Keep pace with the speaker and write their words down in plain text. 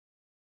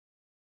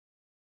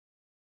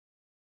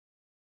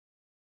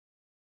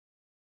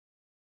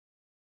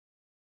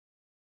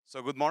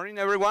So good morning,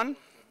 everyone.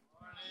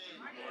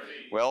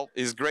 Well,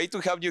 it's great to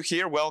have you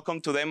here.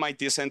 Welcome to the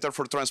MIT Center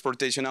for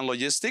Transportation and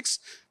Logistics.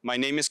 My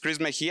name is Chris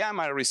Mejia.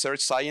 I'm a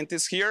research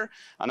scientist here,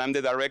 and I'm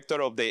the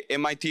director of the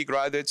MIT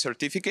Graduate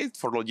Certificate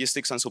for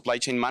Logistics and Supply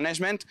Chain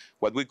Management,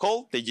 what we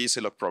call the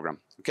GCLOC program,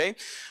 okay?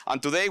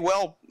 And today,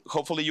 well,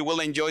 hopefully you will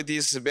enjoy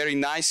this very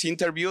nice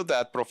interview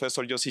that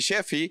Professor Yossi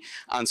Sheffi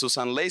and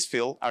Susan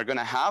Lacefield are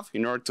gonna have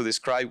in order to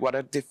describe what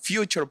are the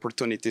future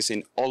opportunities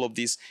in all of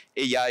this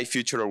AI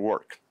future of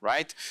work,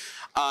 right?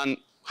 And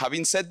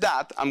having said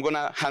that, I'm going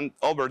to hand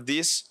over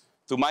this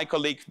to my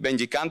colleague,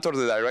 Benji Cantor,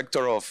 the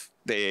director of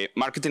the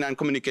marketing and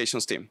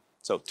communications team.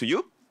 So to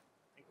you.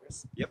 Thank you,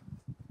 Chris. Yep.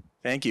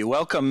 Thank you.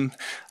 Welcome,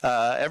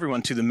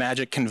 everyone, to the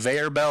Magic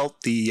Conveyor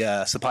Belt,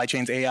 the Supply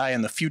Chains AI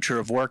and the Future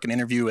of Work, an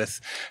interview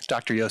with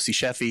Dr. Yossi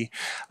Sheffi.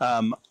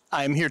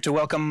 I'm here to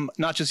welcome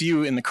not just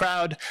you in the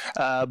crowd,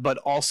 but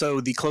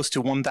also the close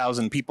to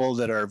 1,000 people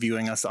that are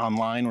viewing us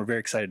online. We're very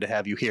excited to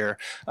have you here.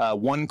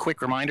 One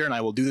quick reminder, and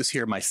I will do this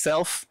here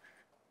myself.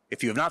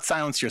 If you have not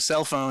silenced your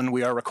cell phone,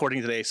 we are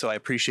recording today, so I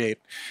appreciate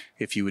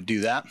if you would do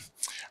that.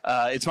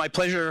 It's my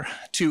pleasure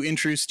to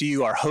introduce to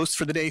you our host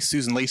for the day,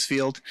 Susan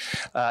Lacefield.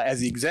 As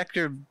the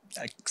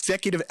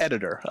executive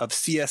editor of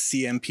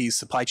CSCMP's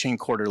Supply Chain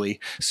Quarterly,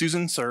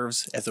 Susan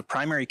serves as the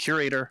primary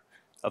curator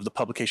of the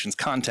publication's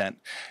content.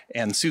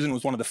 And Susan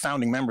was one of the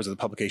founding members of the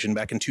publication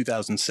back in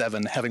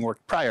 2007, having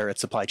worked prior at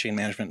Supply Chain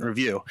Management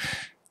Review.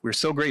 We're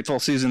so grateful,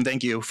 Susan.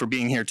 Thank you for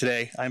being here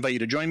today. I invite you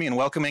to join me in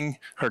welcoming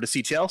her to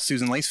CTL,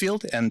 Susan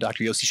Lacefield and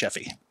Dr. Yossi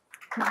Sheffi.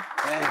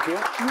 Thank you.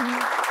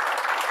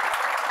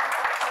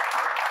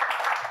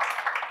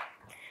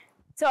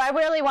 So I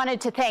really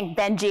wanted to thank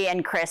Benji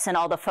and Chris and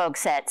all the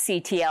folks at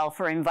CTL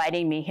for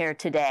inviting me here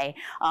today.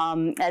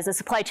 As a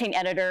supply chain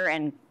editor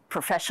and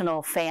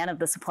professional fan of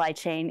the supply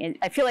chain,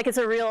 I feel like it's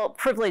a real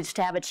privilege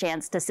to have a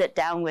chance to sit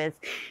down with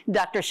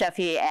Dr.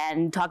 Sheffi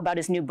and talk about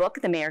his new book,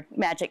 The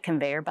Magic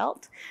Conveyor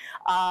Belt.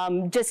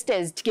 Just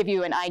as to give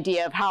you an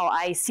idea of how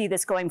I see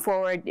this going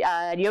forward,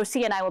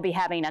 Yossi and I will be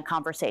having a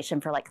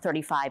conversation for like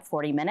 35,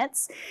 40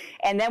 minutes.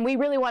 And then we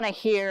really want to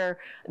hear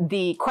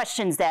the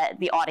questions that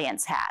the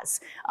audience has.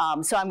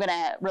 So I'm going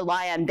to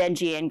rely on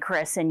Benji and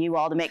Chris and you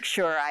all to make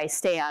sure I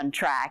stay on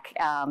track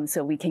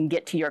so we can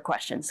get to your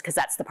questions, because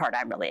that's the part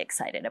I'm really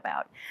excited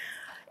about.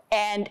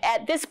 And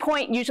at this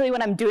point, usually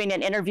when I'm doing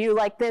an interview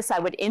like this, I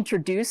would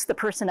introduce the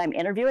person I'm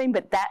interviewing,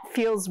 but that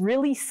feels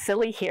really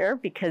silly here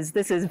because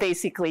this is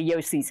basically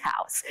Yossi's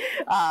house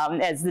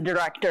as the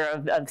director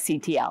of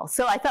CTL.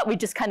 So I thought we'd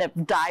just kind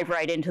of dive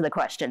right into the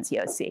questions,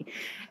 Yossi.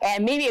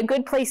 And maybe a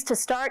good place to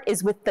start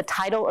is with the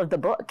title of the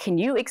book. Can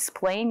you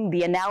explain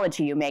the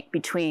analogy you make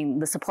between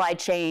the supply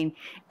chain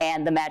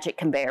and the Magic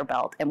Conveyor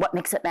Belt and what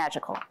makes it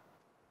magical?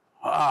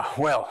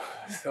 Well,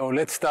 so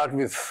let's start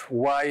with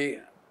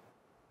why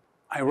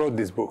I wrote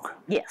this book.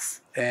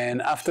 Yes.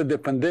 And after the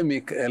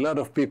pandemic, a lot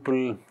of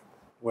people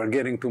were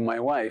getting to my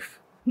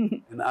wife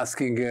and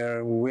asking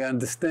her, we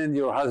understand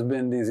your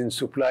husband is in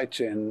supply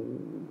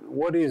chain.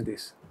 What is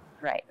this?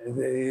 Right.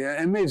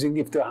 Amazing,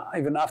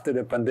 even after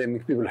the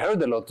pandemic, people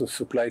heard a lot of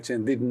supply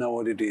chain, didn't know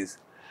what it is.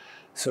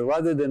 So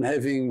rather than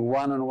having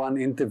one-on-one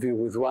interview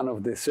with one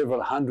of the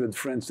several hundred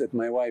friends that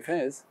my wife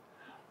has,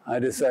 I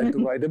decided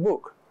to write a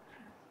book.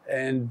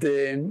 And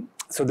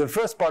so the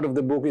first part of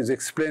the book is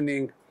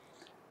explaining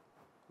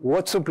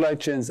what supply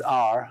chains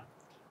are,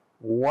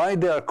 why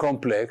they are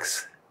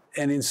complex,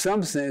 and in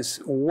some sense,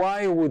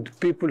 why would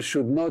people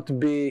should not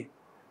be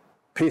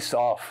pissed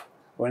off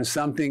when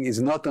something is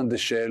not on the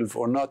shelf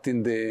or not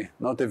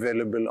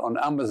available on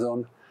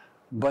Amazon,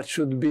 but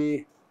should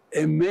be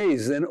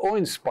amazed and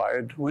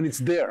awe-inspired when it's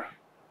there.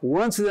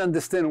 Once they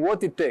understand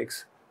what it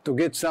takes to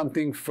get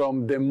something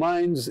from the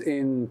mines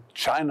in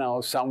China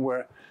or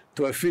somewhere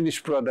to a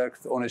finished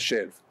product on a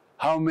shelf,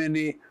 how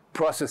many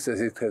processes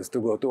it has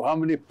to go to, how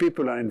many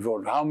people are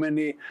involved, how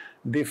many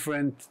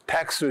different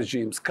tax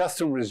regimes,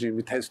 custom regime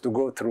it has to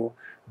go through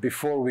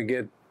before we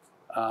get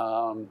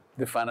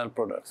the final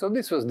product. So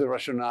this was the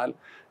rationale.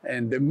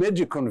 And the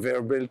Magic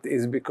Conveyor Belt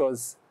is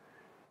because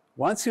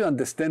once you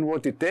understand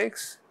what it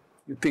takes,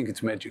 you think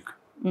it's magic.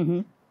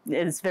 Mm-hmm.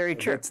 It's very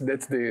true.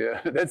 That's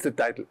the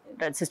title.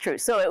 That's true.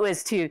 So it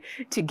was to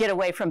get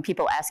away from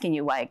people asking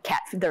you why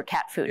their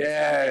cat food is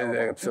available.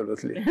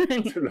 Absolutely.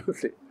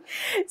 Absolutely.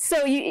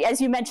 So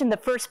as you mentioned, the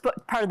first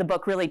part of the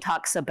book really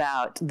talks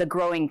about the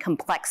growing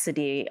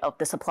complexity of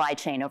the supply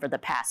chain over the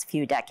past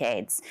few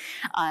decades.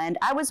 And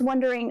I was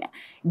wondering,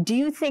 do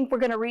you think we're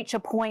going to reach a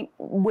point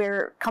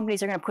where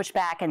companies are going to push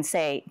back and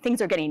say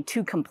things are getting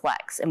too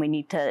complex and we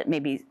need to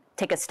maybe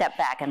take a step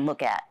back and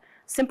look at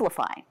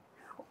simplifying?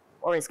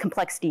 Or is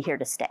complexity here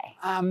to stay?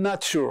 I'm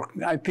not sure.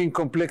 I think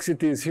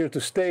complexity is here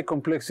to stay.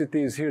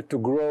 Complexity is here to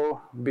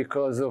grow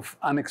because of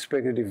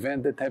unexpected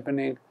event that's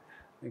happening.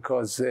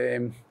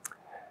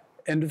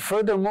 And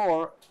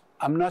furthermore,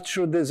 I'm not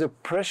sure there's a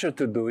pressure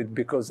to do it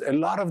because a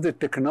lot of the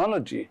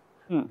technology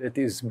that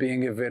is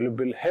being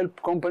available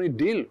help company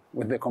deal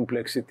with the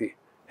complexity,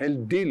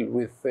 help deal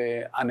with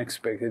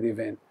unexpected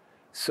event.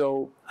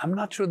 So I'm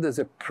not sure there's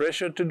a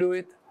pressure to do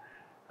it.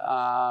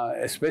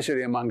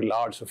 especially among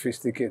large,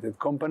 sophisticated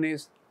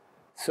companies.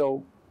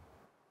 So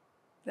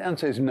the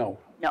answer is no.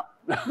 No,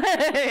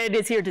 it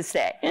is here to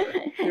stay.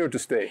 Here to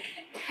stay.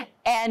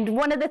 And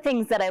one of the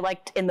things that I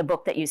liked in the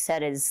book that you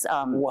said is...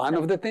 one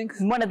of the things?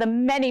 One of the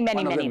many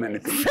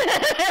things.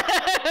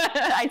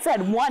 I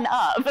said one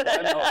of,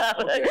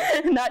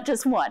 okay. not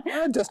just one.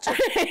 Just check.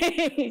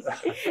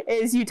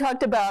 Is you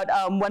talked about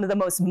one of the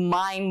most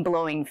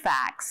mind-blowing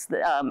facts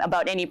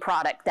about any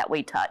product that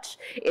we touch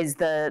is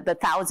the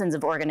thousands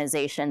of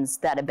organizations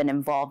that have been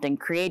involved in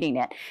creating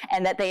it,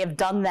 and that they have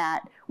done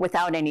that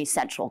without any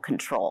central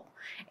control.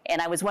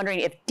 And I was wondering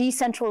if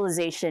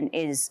decentralization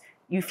is,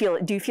 do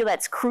you feel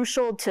that's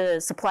crucial to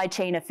supply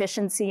chain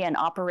efficiency and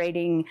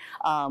operating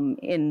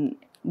in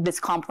this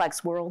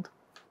complex world?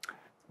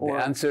 The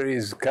answer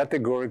is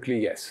categorically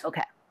yes.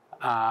 Okay.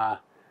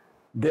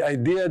 The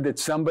idea that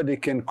somebody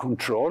can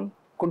control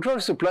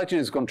supply chain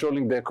is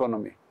controlling the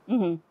economy.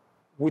 Mm-hmm.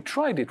 We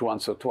tried it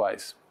once or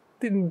twice.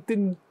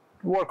 Didn't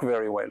work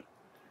very well.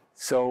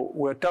 So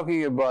we're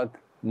talking about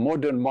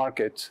modern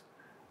markets.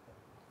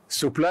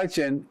 Supply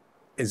chain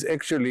is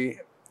actually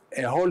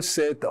a whole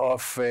set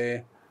of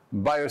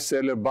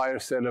buyer-seller,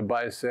 buyer-seller,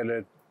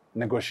 buyer-seller,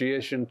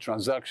 negotiation,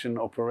 transaction,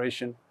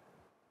 operation.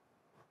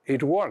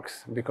 It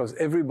works because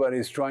everybody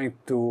is trying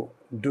to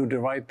do the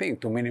right thing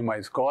to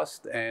minimize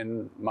cost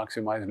and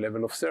maximize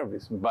level of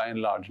service, by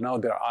and large. Now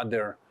there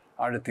are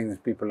other things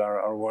people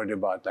are worried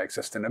about, like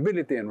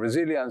sustainability and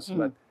resilience,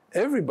 but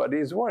everybody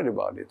is worried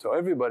about it. So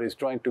everybody is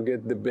trying to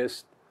get the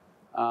best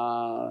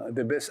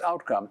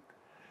outcome.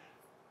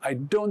 I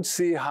don't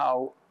see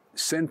how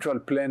central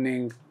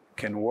planning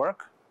can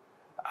work.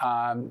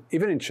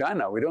 Even in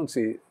China, we don't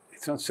see,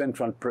 it's not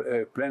central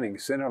planning,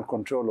 central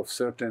control of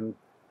certain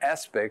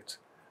aspects,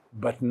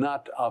 but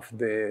not of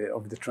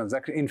the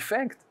transaction. In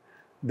fact,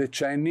 the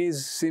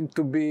Chinese seem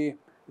to be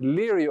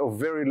leery of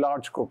very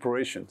large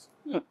corporations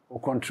who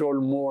control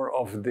more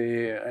of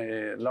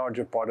the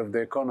larger part of the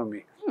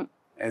economy,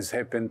 as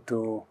happened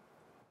to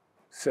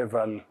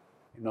several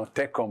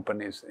tech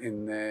companies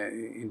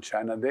in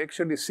China. They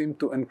actually seem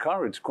to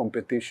encourage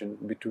competition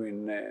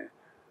between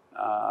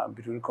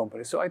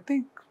companies. So I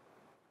think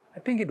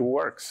it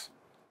works.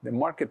 The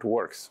market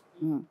works.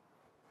 Mm.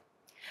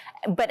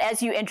 But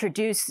as you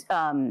introduce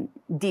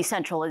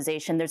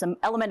decentralization, there's an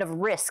element of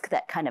risk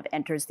that kind of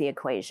enters the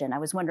equation. I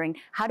was wondering,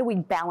 how do we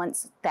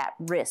balance that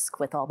risk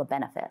with all the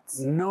benefits?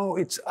 No,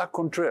 it's a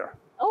contraire.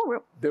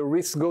 Oh, the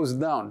risk goes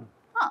down.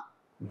 Huh.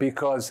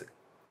 Because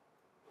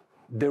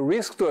the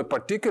risk to a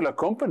particular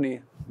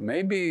company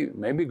maybe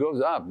goes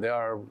up. They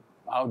are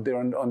out there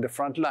on the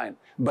front line.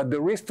 But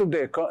the risk to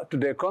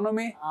the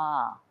economy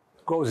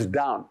goes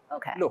down.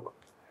 Okay. Look,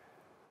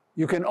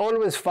 you can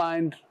always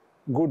find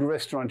good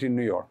restaurant in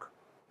New York.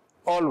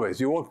 Always.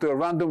 You walk to a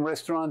random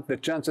restaurant, the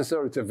chances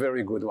are it's a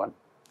very good one.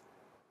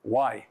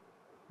 Why?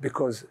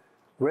 Because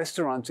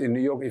restaurants in New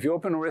York, if you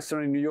open a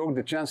restaurant in New York,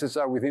 the chances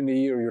are within a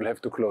year you'll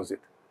have to close it.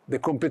 The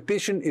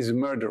competition is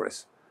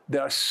murderous.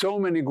 There are so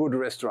many good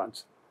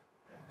restaurants.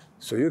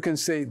 So you can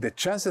say the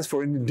chances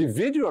for an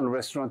individual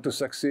restaurant to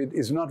succeed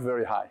is not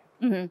very high.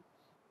 Mm-hmm.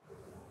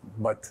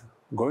 But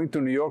going to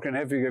New York and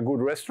having a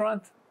good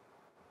restaurant,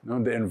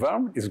 the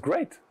environment is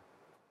great.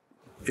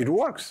 It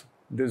works.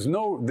 There's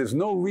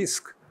no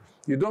risk.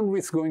 You don't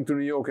risk going to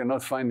New York and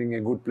not finding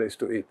a good place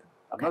to eat.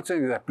 I'm not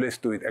saying that place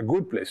to eat, a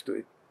good place to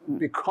eat,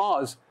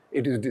 because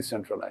it is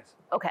decentralized.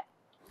 Okay.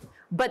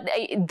 But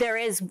there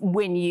is,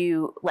 when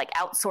you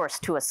outsource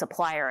to a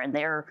supplier and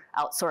they're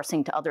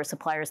outsourcing to other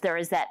suppliers, there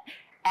is that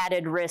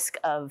added risk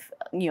of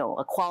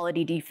a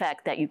quality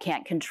defect that you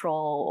can't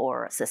control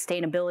or a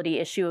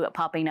sustainability issue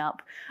popping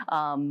up.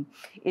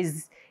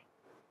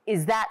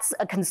 Is that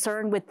a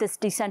concern with this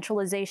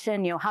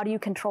decentralization? How do you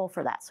control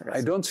for that sort of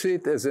stuff? I don't see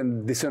it as a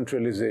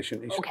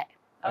decentralization issue. Okay.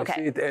 I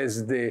see it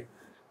as the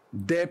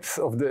depth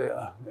of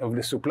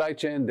the supply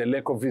chain, the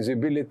lack of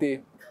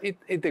visibility.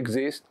 It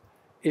exists.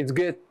 It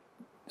gets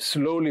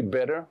slowly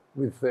better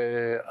with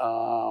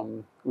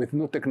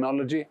new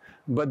technology,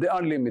 but there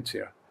are limits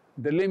here.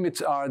 The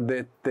limits are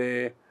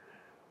that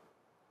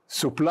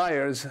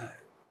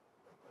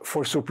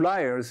for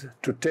suppliers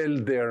to tell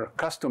their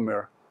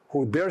customer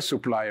who their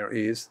supplier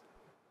is,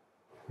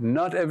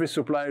 not every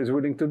supplier is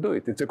willing to do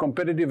it. It's a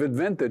competitive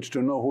advantage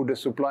to know who the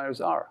suppliers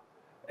are.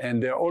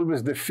 And there's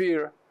always the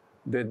fear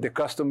that the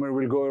customer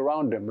will go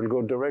around them, will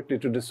go directly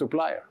to the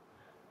supplier.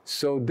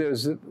 So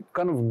there's a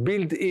kind of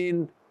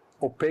built-in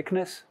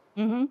opaqueness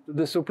to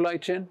the supply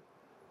chain,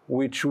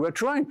 which we're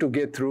trying to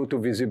get through to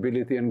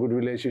visibility and good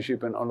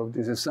relationship and all of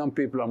this. And some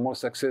people are more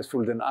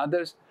successful than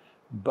others.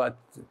 But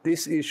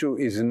this issue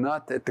is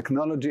not a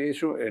technology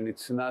issue, and it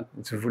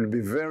will be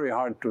very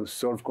hard to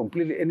solve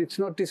completely. And it's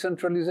not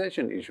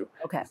decentralization issue.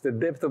 Okay. It's the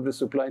depth of the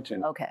supply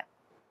chain. Okay.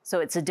 So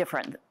it's a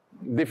different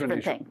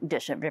issue.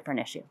 Different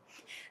issue.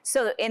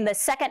 So in the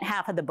second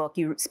half of the book,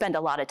 you spend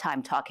a lot of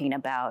time talking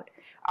about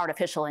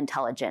artificial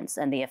intelligence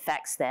and the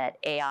effects that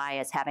AI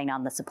is having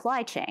on the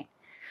supply chain.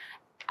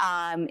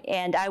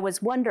 And I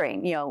was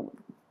wondering,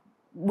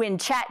 when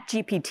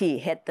ChatGPT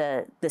hit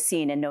the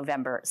scene in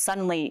November,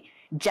 suddenly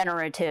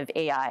generative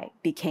AI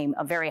became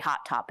a very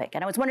hot topic.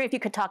 And I was wondering if you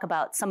could talk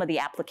about some of the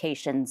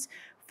applications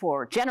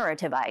for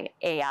generative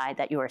AI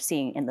that you are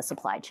seeing in the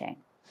supply chain.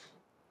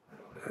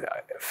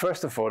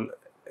 First of all,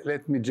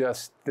 let me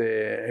just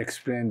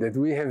explain that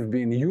we have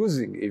been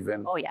using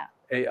even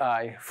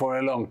AI for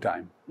a long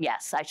time.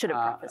 Yes, I should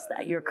have prefaced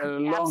that. You're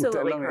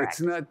absolutely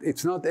correct.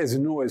 It's not as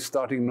new as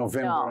starting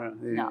November,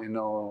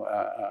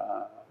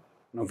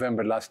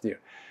 November last year.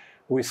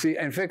 We see,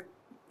 in fact,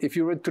 if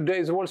you read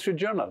today's Wall Street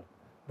Journal,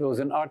 there was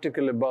an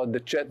article about the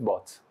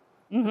chatbots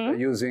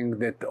using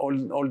that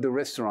all the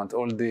restaurants,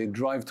 all the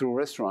drive-through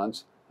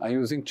restaurants are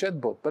using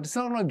chatbot. But it's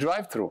not only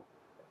drive-through.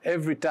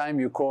 Every time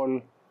you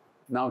call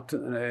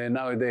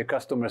nowadays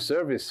customer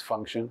service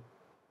function,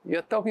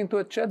 you're talking to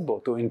a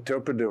chatbot to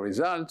interpret the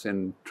results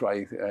and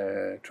try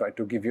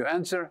to give you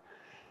answer.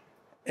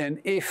 And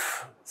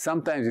if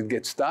sometimes it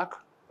gets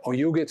stuck, or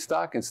you get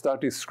stuck and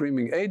started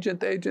screaming,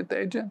 agent, agent,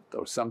 agent,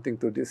 or something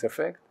to this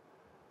effect,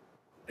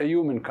 a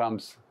human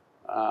comes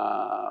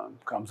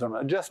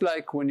on. Just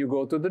like when you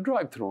go to the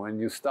drive-thru and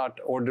you start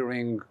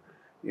ordering,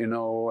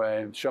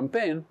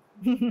 champagne,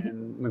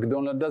 and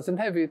McDonald's doesn't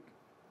have it,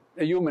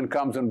 a human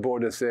comes on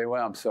board and say,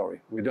 well, I'm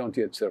sorry, we don't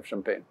yet serve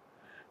champagne.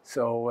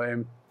 So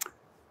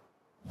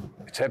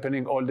it's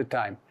happening all the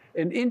time.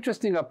 An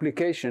interesting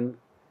application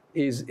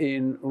is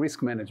in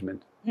risk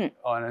management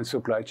on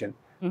supply chain.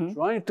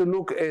 Trying to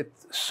look at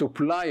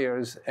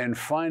suppliers and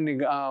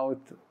finding out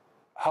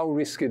how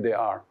risky they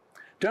are.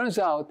 Turns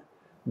out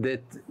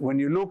that when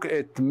you look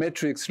at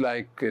metrics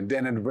like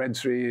Dun &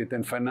 Bradstreet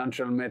and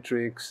financial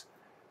metrics,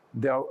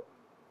 they're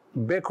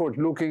backward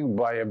looking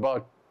by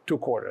about 2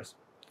 quarters.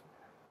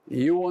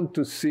 You want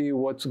to see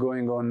what's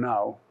going on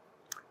now.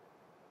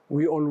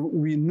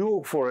 We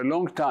knew for a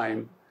long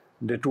time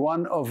that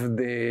one of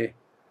the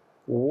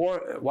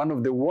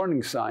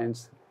warning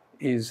signs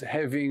is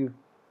having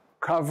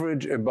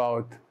coverage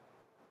about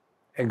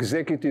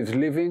executives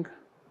leaving,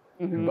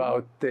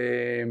 about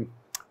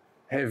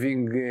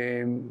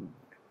having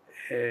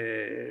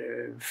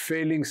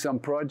failing some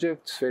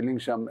projects, failing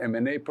some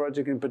M&A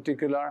project in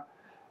particular,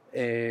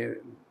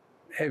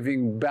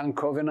 having bank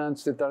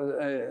covenants that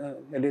are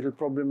a little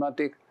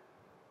problematic.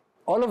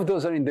 All of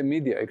those are in the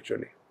media,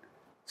 actually.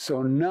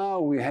 So now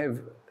we have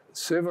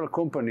several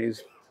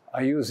companies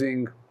are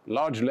using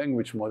large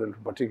language models,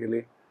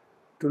 particularly,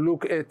 to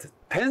look at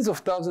tens of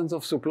thousands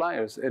of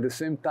suppliers at the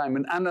same time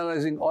and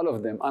analyzing all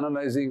of them,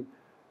 analyzing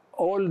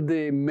all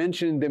the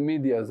mentioned in the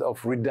media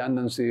of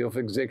redundancy, of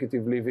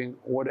executive leaving,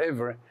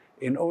 whatever,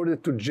 in order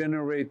to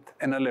generate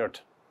an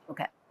alert.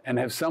 Okay. And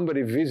have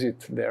somebody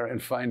visit there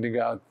and finding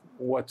out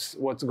what's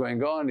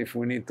going on, if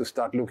we need to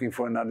start looking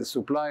for another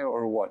supplier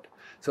or what.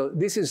 So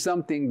this is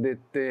something that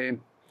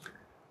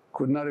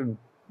could not have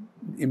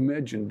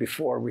imagined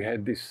before we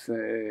had this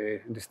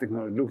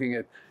technology.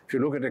 If you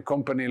look at a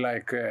company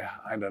like,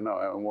 I don't know,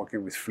 I'm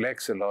working with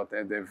Flax a lot,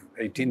 and they have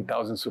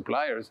 18,000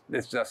 suppliers.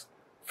 That's just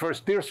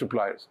first-tier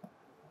suppliers.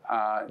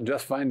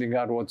 Just finding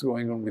out what's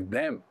going on with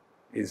them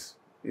is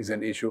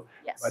an issue.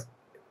 Yes. But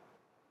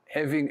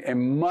having a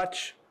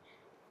much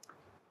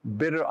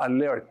better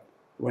alert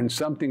when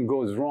something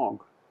goes wrong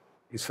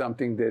is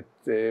something that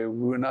we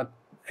were not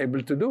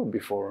able to do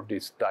before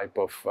this type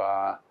of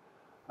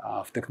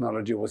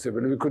technology was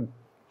available. We could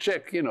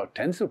check,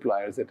 10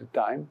 suppliers at a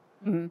time.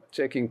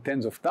 Checking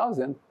tens of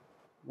thousands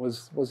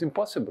was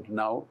impossible.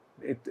 Now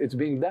it's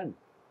being done.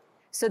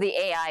 So the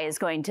AI is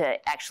going to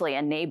actually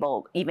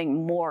enable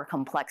even more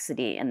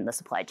complexity in the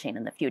supply chain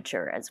in the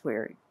future as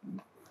we're...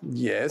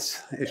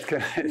 Yes, it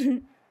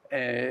can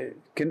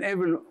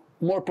enable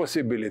more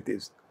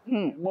possibilities.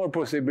 More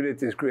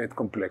possibilities create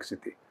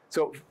complexity.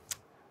 So,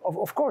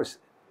 of course,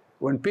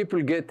 when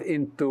people get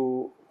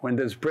into, when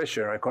there's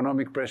pressure,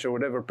 economic pressure,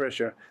 whatever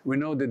pressure, we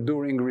know that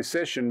during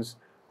recessions,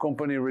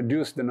 companies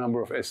reduce the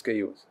number of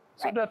SKUs.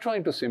 So they're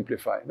trying to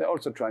simplify. They're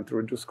also trying to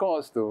reduce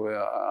costs,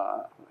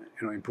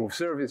 to improve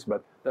service,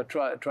 but they're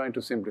trying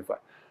to simplify.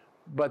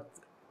 But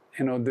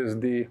there's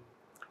the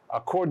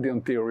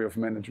accordion theory of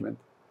management,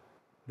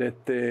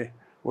 that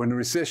when a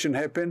recession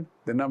happens,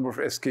 the number of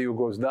SKU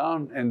goes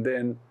down, and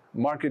then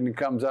marketing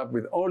comes up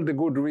with all the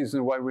good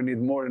reasons why we need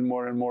more and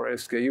more and more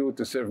SKU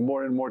to serve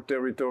more and more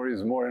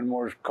territories, more and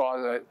more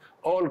costs,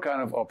 all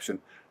kind of options.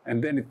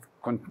 And then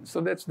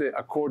so that's the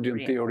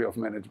accordion theory of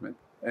management,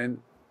 and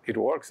it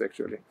works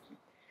actually.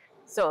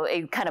 So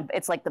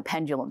it's like the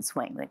pendulum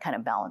swing that kind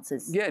of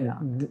balances. Yeah,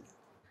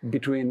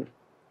 between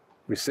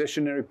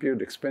recessionary period,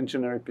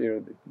 expansionary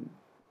period.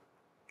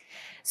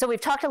 So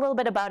we've talked a little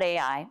bit about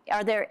AI.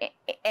 Are there,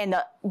 and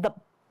the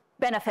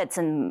benefits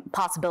and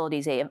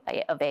possibilities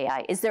of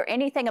AI, is there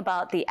anything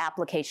about the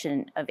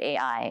application of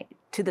AI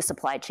to the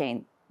supply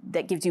chain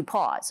that gives you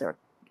pause or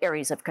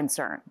areas of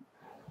concern?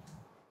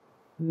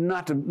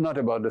 Not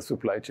about the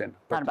supply chain.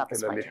 Not about the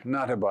supply chain.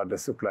 Not about the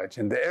supply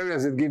chain. The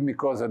areas that give me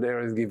cause are the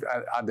areas that give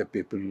other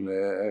people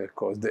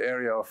cause. The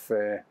area of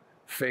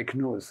fake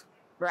news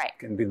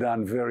can be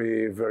done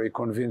very, very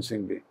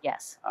convincingly.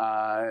 Yes.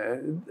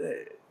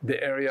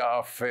 The area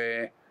of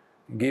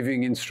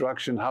giving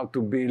instruction how to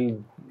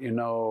build,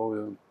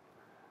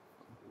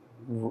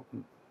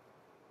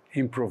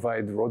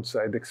 improvised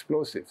roadside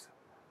explosives.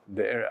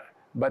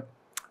 But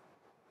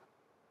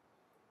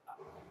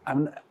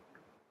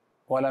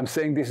while I'm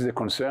saying this is a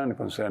concern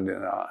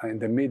in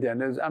the media,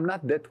 I'm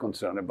not that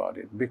concerned about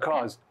it,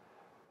 because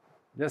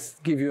just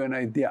to give you an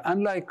idea,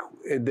 unlike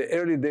the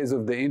early days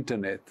of the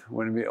internet,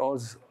 when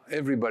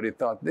everybody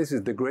thought this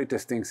is the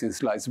greatest thing since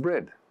sliced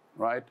bread,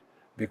 right?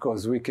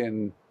 Because we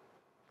can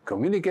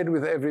communicate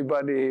with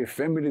everybody,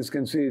 families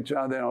can see each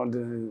other, all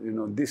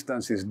the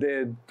distance is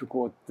dead, to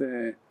quote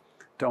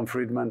Tom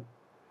Friedman.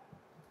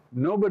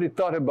 Nobody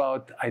thought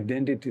about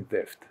identity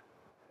theft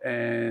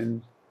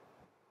and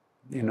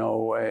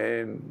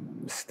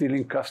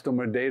stealing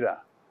customer data,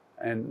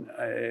 and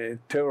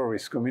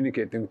terrorists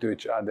communicating to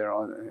each other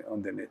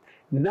on the net.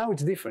 Now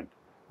it's different.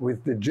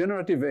 With the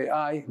generative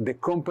AI, the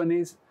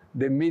companies,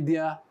 the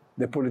media,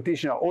 the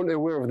politicians are all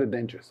aware of the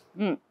dangers.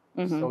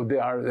 So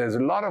there's a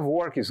lot of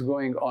work is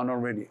going on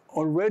already.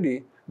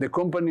 Already, the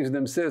companies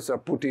themselves are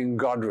putting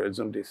guardrails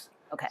on this.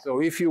 Okay.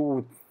 So if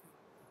you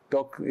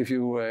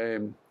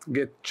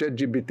get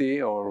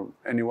ChatGPT or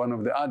any one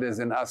of the others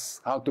and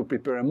ask how to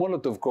prepare a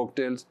Molotov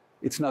cocktails,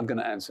 it's not going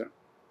to answer.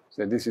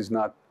 So this is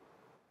not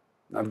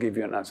give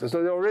you an answer.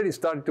 So they already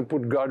started to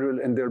put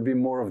guardrail, and there'll be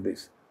more of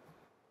this.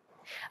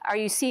 Are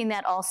you seeing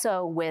that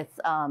also with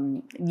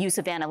use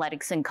of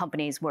analytics in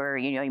companies where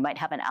you might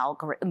have an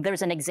algorithm?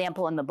 There's an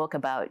example in the book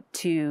about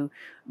two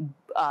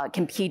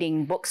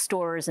competing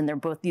bookstores, and they're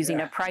both using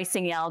a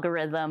pricing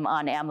algorithm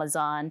on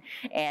Amazon,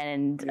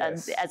 and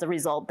as a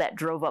result, that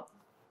drove up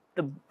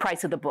the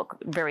price of the book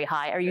very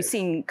high. Are you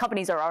seeing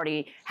companies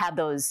already have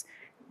those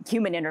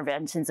human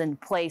interventions in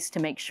place to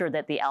make sure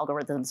that the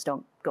algorithms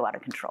don't go out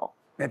of control?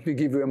 Let me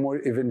give you a more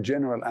even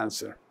general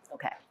answer.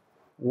 Okay.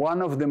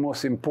 One of the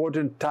most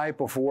important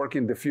type of work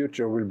in the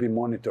future will be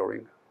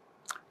monitoring.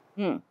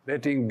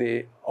 Letting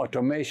the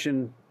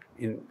automation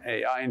in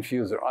AI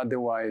infused or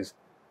otherwise,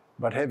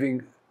 but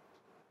having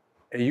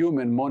a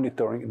human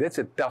monitoring, that's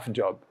a tough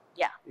job.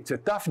 Yeah. It's a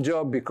tough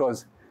job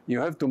because you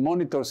have to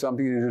monitor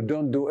something that you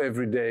don't do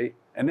every day,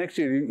 and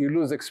actually you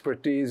lose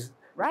expertise.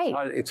 Right.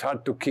 It's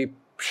hard to keep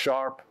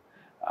sharp,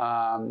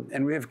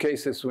 and we have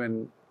cases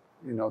when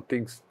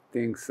things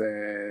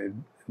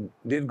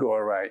did go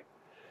awry.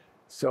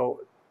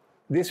 So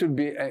this would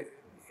be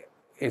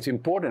it's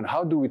important.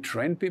 How do we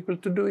train people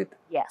to do it?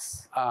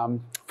 Yes.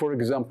 For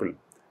example,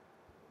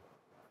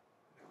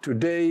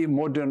 today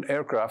modern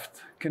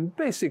aircraft can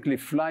basically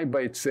fly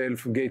by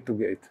itself gate to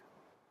gate.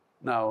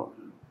 Now,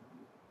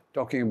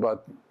 talking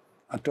about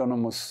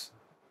autonomous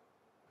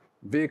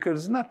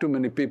vehicles, not too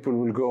many people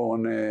will go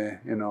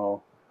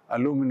on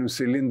aluminum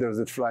cylinders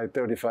that fly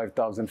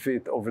 35,000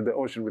 feet over the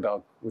ocean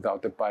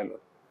without a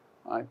pilot,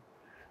 right?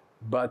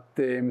 But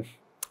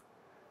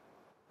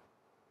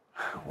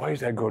why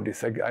did I go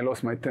this? I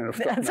lost my train of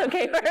thought. That's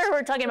okay.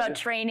 We're talking about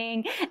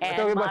training and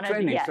we're talking about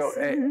training.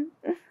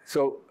 Yes.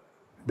 So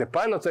the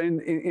pilots are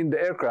in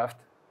the aircraft.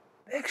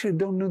 They actually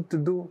don't need to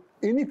do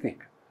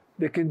anything.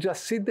 They can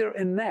just sit there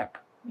and nap.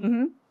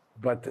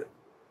 But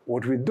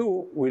what we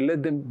do, we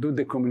let them do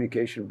the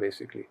communication,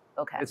 basically.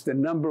 Okay. It's the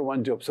number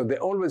one job. So they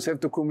always have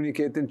to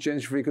communicate and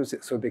change frequency,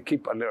 so they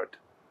keep alert.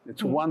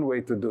 It's one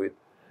way to do it.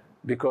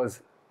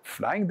 Because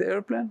flying the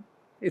airplane,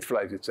 it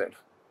flies itself.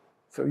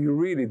 So you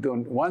really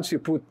don't, once you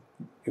put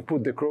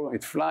the crew,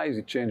 it flies,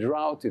 it changes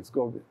routes, it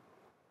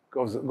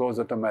goes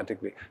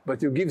automatically.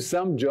 But you give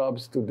some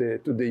jobs to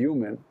the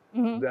human,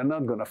 they're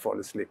not going to fall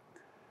asleep.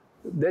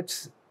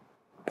 That's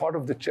part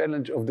of the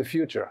challenge of the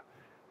future.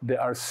 There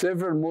are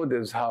several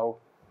models how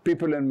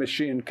people and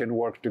machine can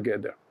work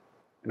together.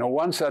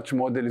 One such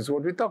model is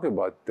what we talk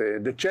about,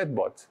 the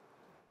chatbot.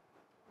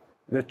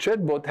 The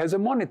chatbot has a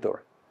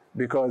monitor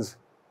because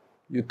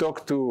you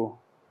talk to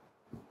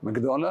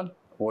McDonald's,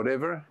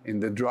 whatever, in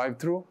the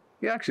drive-thru,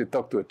 you actually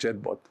talk to a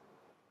chatbot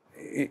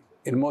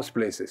in most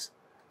places.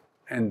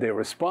 And they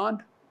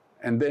respond,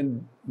 and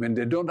then when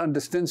they don't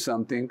understand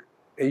something,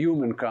 a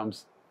human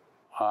comes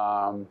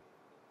on.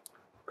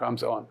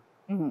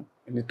 And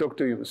you talk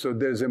to you. So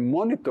there's a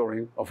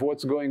monitoring of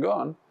what's going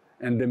on,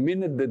 and the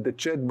minute that the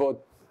chatbot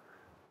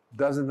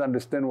doesn't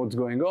understand what's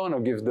going on or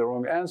gives the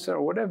wrong answer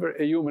or whatever,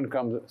 a human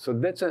comes. So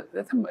that's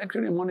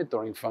actually a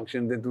monitoring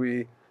function that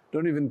we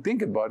don't even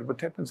think about,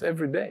 but happens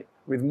every day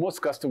with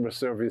most customer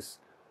service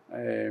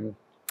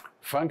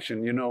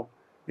function.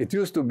 It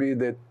used to be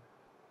that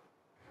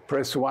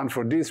press 1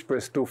 for this,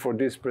 press 2 for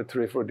this, press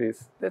 3 for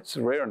this. That's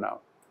rare now.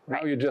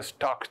 Right. Now you just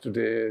talk to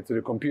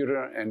the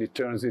computer, and it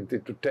turns it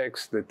into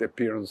text that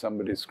appears on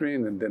somebody's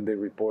screen, and then they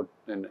report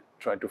and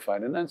try to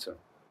find an answer.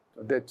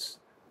 So that's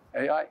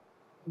AI.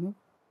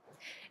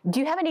 Do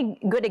you have any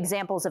good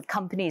examples of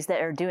companies that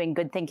are doing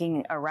good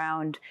thinking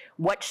around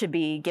what should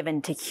be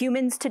given to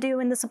humans to do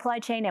in the supply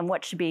chain and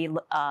what should be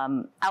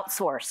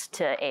outsourced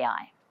to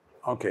AI?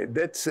 Okay,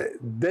 that's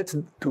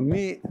to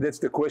me, that's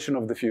the question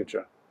of the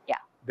future. Yeah.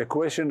 The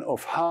question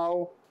of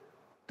how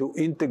to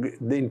integrate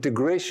the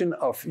integration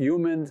of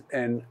humans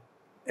and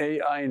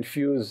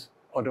AI-infused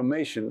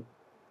automation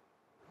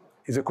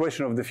is a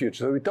question of the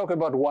future. So we talk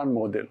about one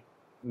model.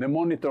 The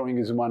monitoring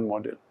is one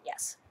model.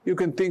 Yes. you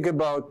can think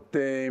about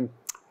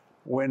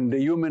when the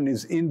human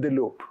is in the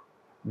loop.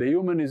 The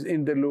human is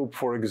in the loop,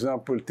 for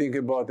example, think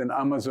about an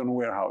Amazon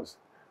warehouse.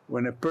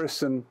 When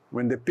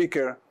the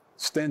picker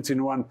stands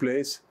in one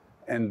place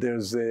and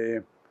there's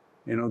the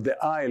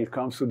aisle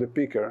comes to the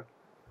picker,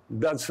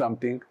 does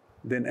something,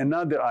 then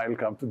another aisle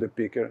comes to the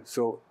picker.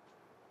 So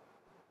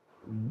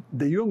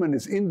the human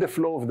is in the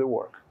flow of the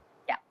work.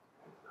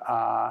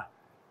 Yeah.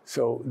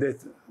 So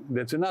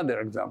that's another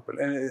example.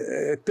 And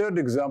a third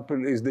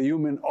example is the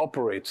human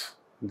operates.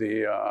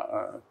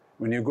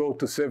 When you go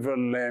to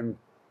several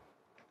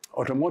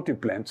automotive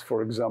plants,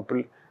 for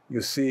example, you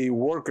see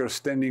workers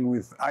standing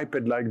with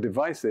iPad-like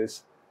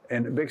devices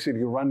and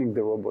basically running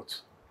the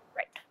robots.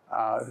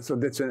 Right. So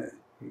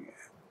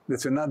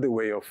that's another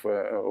way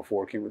of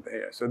working with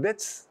AI. So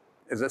that's,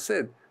 as I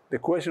said, the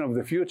question of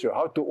the future: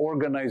 how to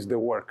organize the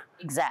work.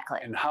 Exactly.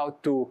 And how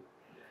to,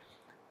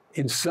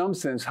 in some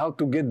sense, how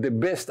to get the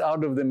best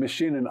out of the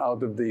machine and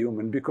out of the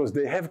human, because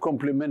they have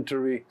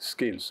complementary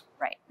skills.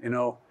 Right.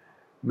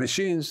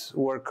 Machines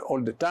work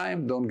all the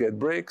time, don't get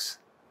breaks,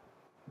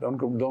 don't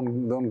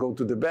go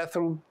to the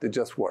bathroom, they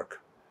just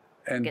work.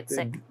 And Get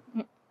sick.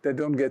 They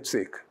don't get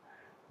sick.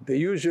 They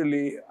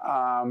usually,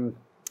 and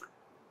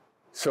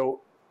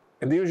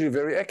they're usually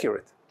very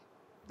accurate.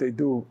 They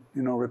do,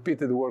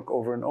 repeated work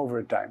over and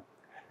over time.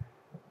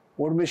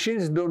 What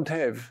machines don't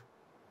have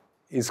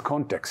is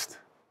context.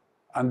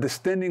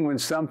 Understanding when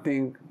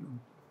something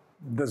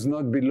does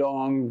not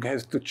belong,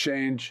 has to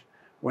change.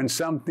 When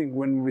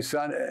we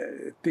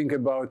think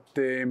about,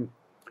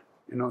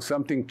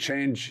 something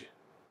change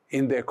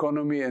in the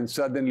economy and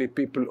suddenly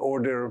people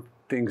order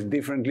things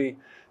differently.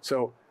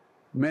 So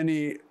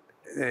many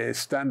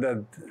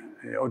standard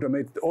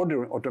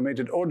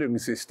automated ordering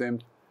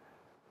systems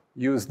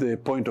use the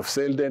point of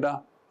sale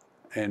data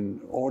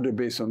and order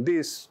based on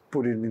this,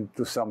 put it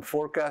into some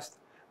forecast.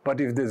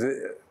 But if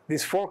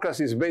this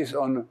forecast is based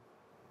on,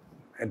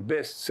 at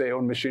best, say,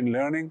 on machine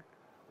learning,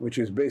 which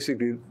is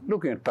basically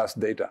looking at past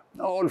data.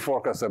 All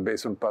forecasts are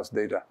based on past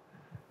data.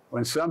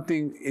 When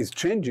something is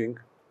changing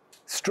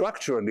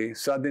structurally,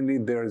 suddenly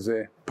there's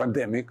a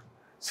pandemic,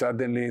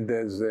 suddenly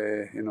there's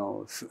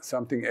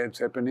something else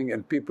happening,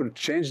 and people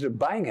change their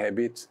buying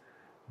habits,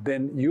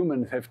 then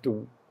humans have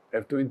to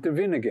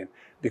intervene again,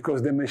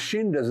 because the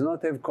machine does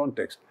not have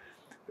context.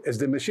 As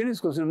the machine is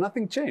concerned,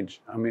 nothing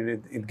changed. I mean,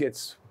 it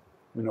gets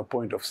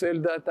point of sale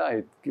data,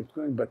 it keeps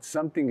going, but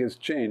something has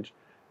changed,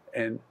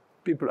 and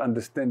people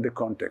understand the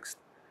context.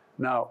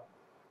 Now,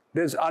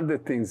 there's other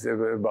things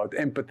about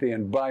empathy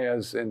and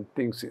bias and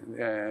things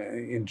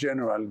in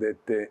general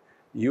that the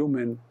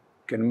human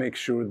can make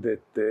sure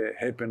that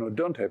happen or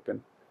don't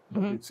happen.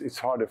 Mm-hmm. It's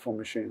harder for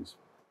machines.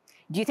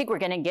 Do you think we're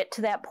going to get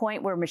to that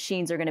point where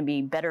machines are going to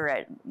be better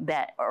at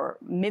that, or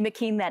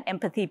mimicking that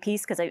empathy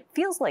piece? Because it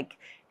feels like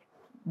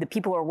the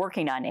people who are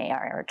working on AI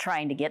are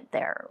trying to get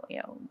there.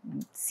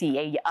 See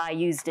AI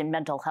used in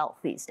mental health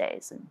these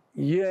days.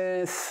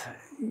 Yes.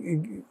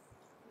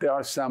 There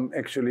are some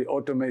actually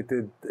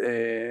automated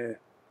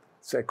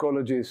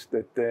psychologists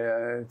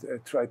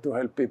that try to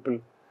help people.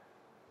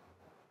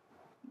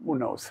 Who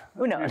knows?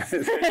 Who knows?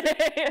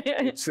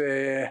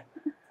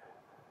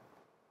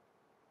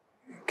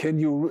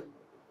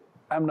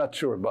 I'm not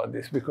sure about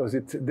this, because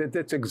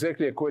that's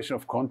exactly a question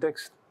of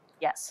context.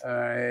 Yes.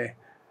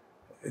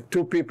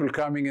 Two people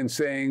coming and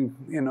saying,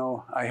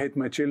 I hate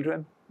my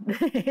children.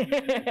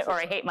 Or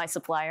I hate my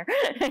supplier.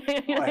 I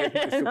hate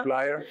my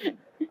supplier.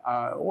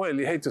 Well,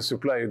 you hate a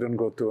supplier, you don't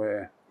go to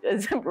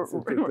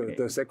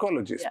a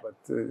psychologist. Yeah.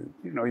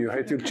 But, you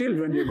hate your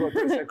children, you go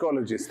to a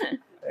psychologist.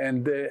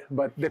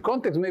 But the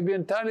context may be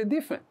entirely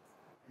different.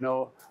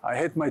 I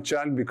hate my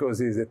child because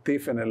he's a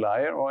thief and a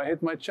liar, or I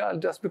hate my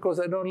child just because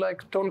I don't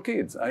like tall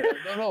kids. I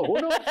don't know. Who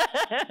knows?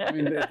 I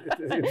mean,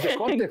 it's the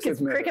context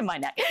that matters. Crick in my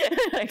neck.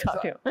 I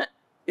got you.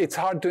 It's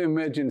hard to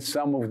imagine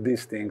some of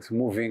these things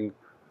moving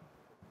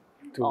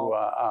to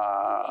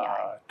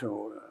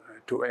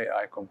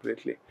AI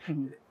completely.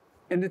 Mm-hmm.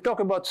 And they talk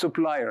about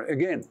supplier.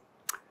 Again,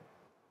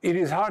 it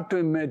is hard to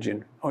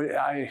imagine,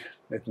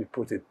 let me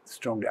put it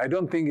strongly, I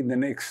don't think in the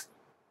next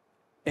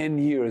N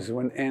years,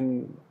 when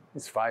N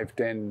is 5,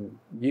 10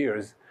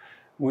 years,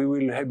 we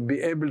will be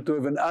able to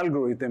have an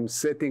algorithm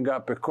setting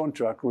up a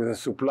contract with a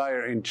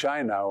supplier in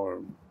China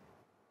or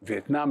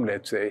Vietnam,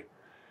 let's say.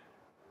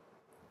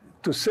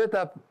 To set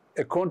up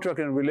a contract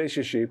and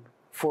relationship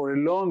for a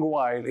long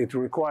while, it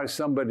requires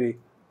somebody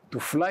to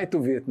fly to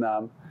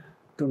Vietnam,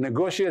 to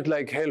negotiate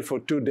like hell for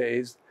 2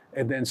 days,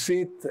 and then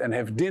sit and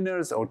have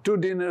dinners or 2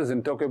 dinners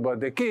and talk about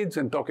the kids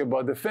and talk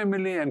about the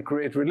family and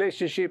create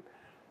relationship.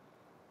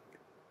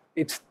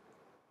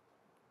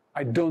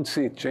 I don't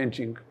see it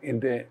changing in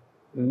the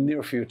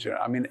near future.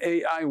 I mean,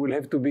 AI will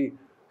have to be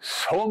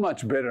so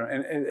much better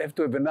and have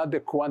to have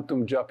another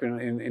quantum jump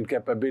in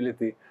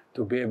capability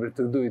to be able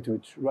to do it,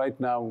 which right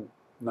now,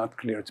 not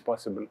clear it's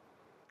possible.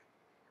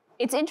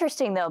 It's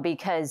interesting, though,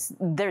 because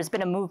there's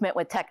been a movement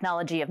with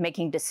technology of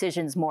making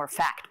decisions more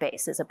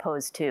fact-based as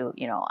opposed to,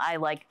 you know, I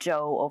like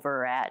Joe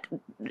over at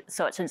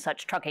such and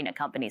such trucking a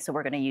company, so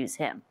we're going to use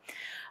him.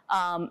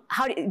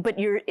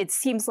 It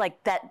seems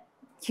like that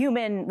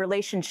human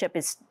relationship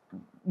is,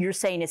 you're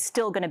saying, is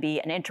still going to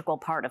be an integral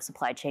part of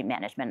supply chain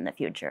management in the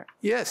future.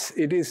 Yes,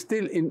 it is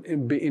still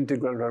be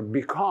integral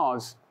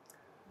because,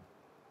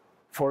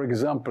 for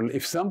example,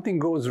 if something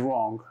goes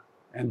wrong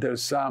and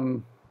there's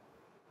some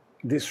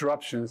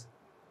disruptions,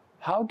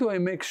 how do I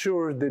make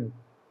sure that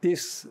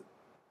this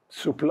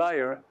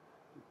supplier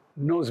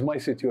knows my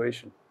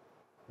situation,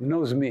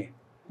 knows me?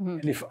 Mm-hmm.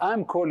 And if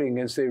I'm calling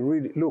and say,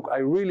 really, look, I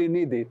really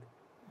need it,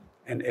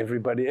 and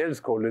everybody else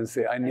calls and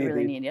say, I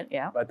really need it,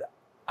 yeah. But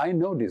I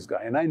know this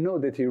guy, and I know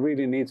that he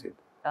really needs it.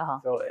 Uh-huh.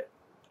 So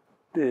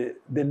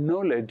the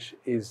knowledge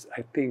is,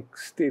 I think,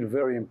 still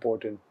very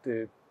important,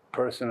 the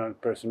personal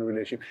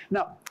relationship.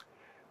 Now,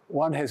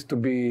 one has to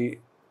be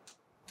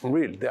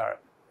real.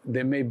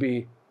 There may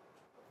be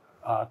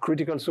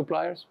critical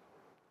suppliers,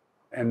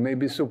 and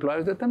maybe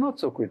suppliers that are not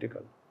so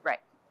critical. Right.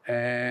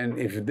 And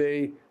if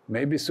they,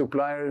 maybe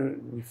supplier,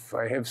 if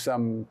I have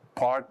some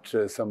part,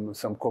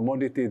 some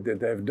commodity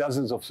that I have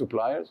dozens of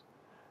suppliers,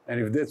 and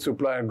if that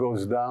supplier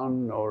goes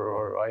down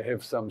or I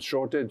have some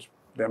shortage,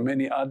 there are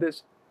many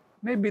others,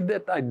 maybe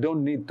that I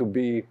don't need to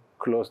be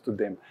close to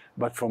them.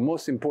 But for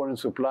most important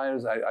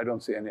suppliers, I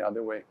don't see any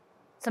other way.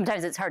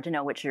 Sometimes it's hard to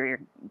know which are your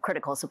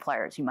critical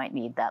suppliers. You might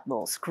need that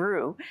little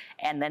screw,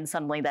 and then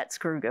suddenly that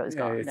screw goes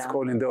down. It's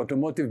called, in the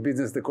automotive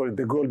business, they call it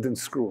the golden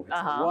screw.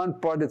 It's one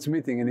part that's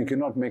missing and you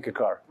cannot make a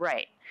car.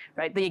 Right.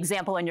 Right. The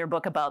example in your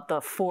book about the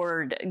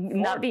Ford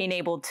not being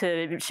able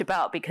to ship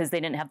out because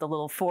they didn't have the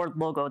little Ford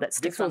logo that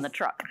sticks on the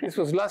truck. This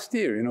was last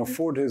year. You know,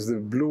 Ford has the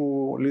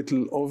blue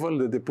little oval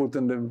that they put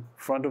on the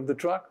front of the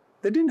truck.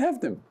 They didn't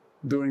have them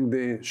during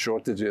the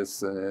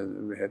shortages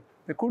we had.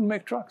 They couldn't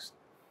make trucks.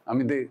 I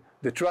mean,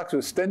 the trucks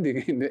were standing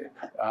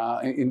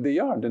in the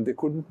yard, and they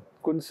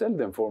couldn't sell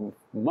them for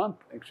a month,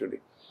 actually.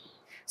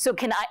 So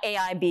can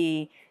AI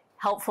be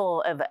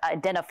helpful of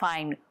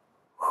identifying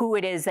who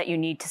it is that you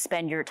need to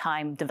spend your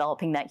time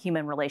developing that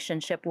human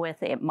relationship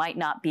with? It might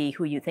not be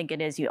who you think it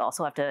is. You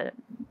also have to...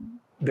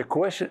 The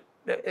question,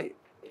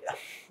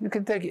 you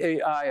can take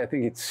AI, I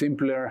think it's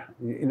simpler.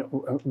 You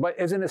know, but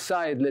as an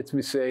aside, let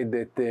me say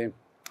that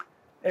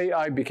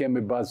AI became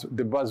the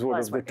buzzword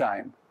of the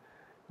time.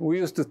 We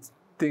used to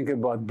think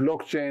about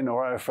blockchain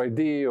or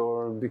RFID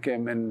or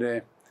became, and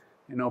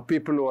you know,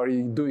 people who are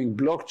doing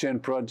blockchain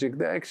project,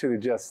 they're actually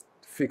just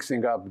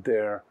fixing up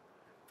their,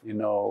 you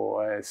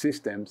know,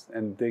 systems,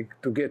 and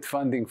to get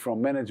funding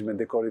from management,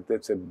 they call it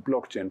that's a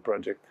blockchain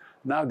project.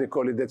 Now they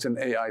call it that's an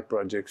AI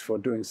project for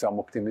doing some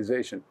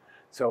optimization.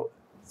 So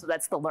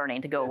that's the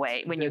learning to go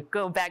away. When you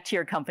go back to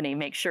your company,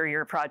 make sure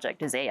your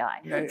project is AI.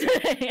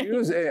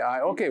 Use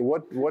AI. Okay,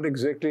 what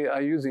exactly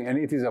are you using? And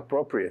it is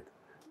appropriate.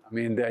 I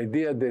mean, the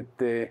idea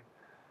that,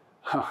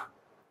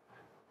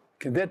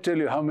 can that tell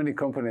you how many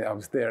companies I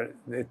was there,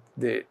 that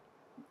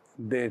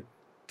the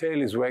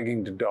tail is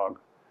wagging the dog?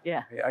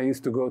 Yeah. I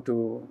used to go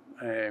to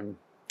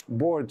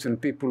boards and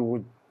people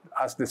would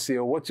ask the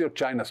CEO, what's your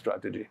China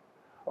strategy?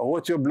 Or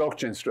what's your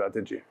blockchain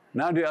strategy?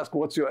 Now they ask,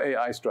 what's your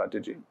AI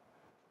strategy?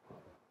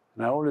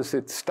 And I always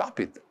said,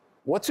 stop it.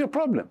 What's your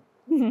problem?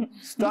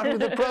 Start with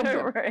the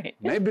problem. Right.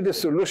 Maybe the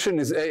solution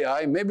is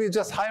AI. Maybe it's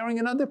just hiring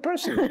another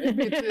person.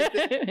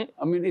 Maybe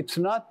I mean, it's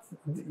not,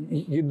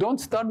 you don't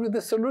start with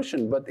the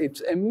solution, but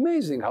it's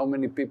amazing how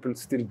many people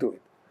still do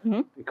it.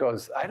 Mm-hmm.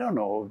 Because, I don't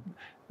know,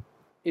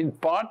 in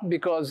part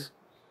because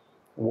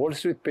Wall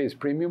Street pays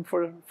premium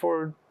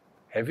for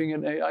having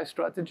an AI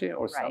strategy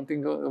or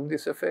something of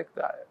this effect.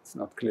 It's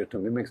not clear to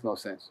me. It makes no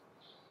sense.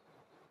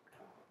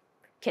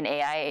 Can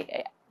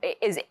AI,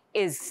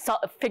 is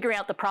figuring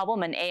out the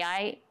problem an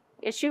AI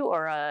issue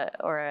or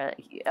a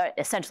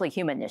essentially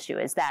human issue?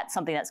 Is that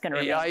something that's going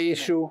to AI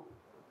issue,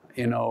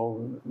 you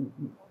know,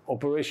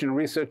 operation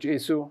research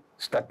issue,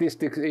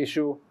 statistics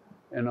issue,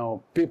 you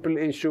know, people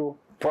issue,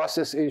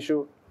 process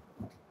issue?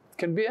 It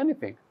can be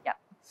anything. Yeah.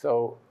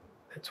 So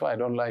that's why I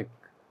don't like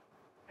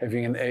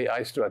having an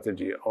AI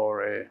strategy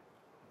or a,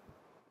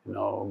 you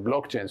know,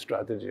 blockchain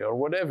strategy or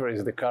whatever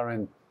is the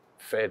current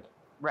fad.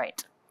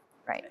 Right,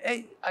 right.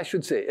 I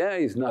should say AI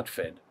is not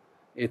fad.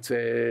 It's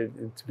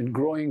been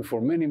growing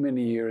for many,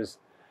 many years,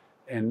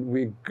 and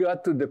we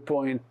got to the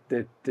point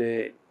that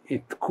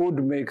it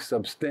could make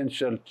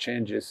substantial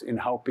changes in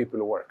how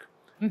people work.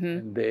 Mm-hmm.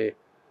 And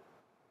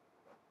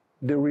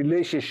the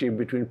relationship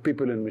between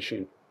people and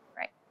machine.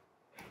 Right.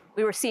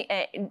 We were seeing,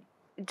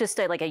 just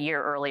like a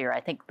year earlier,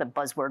 I think the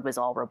buzzword was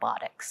all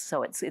robotics.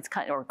 So it's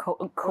kind of, or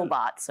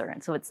cobots,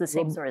 so it's the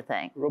same sort of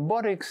thing.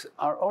 Robotics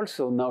are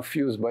also now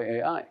fused by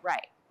AI.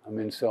 Right. I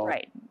mean, so.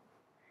 Right.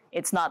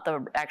 It's not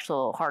the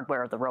actual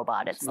hardware of the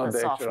robot, it's the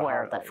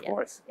software. Of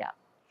course. Yeah.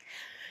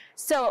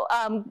 So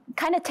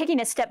kind of taking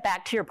a step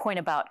back to your point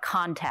about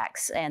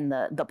contacts and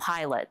the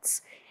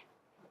pilots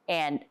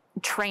and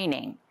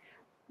training,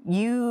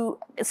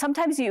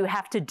 sometimes you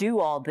have to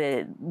do all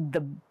the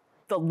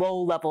the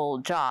low-level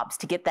jobs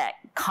to get that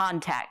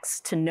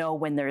context to know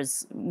when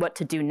there's what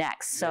to do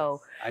next. So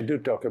yes, I do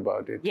talk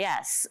about it.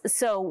 Yes.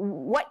 So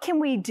what can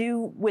we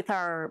do with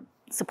our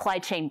supply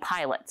chain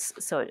pilots,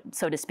 so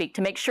to speak,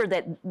 to make sure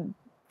that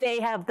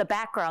they have the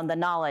background, the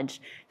knowledge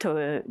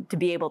to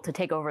be able to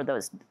take over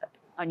those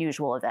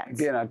unusual events?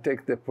 Again, I'll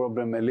take the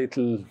problem a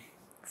little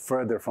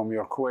further from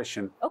your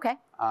question. Okay.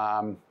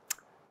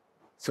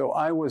 So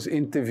I was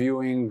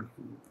interviewing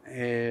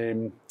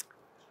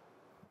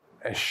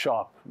a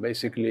shop,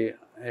 basically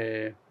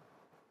a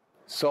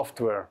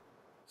software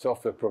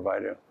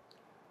provider,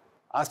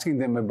 asking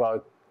them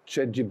about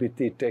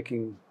ChatGPT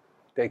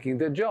taking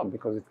their job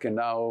because it can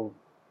now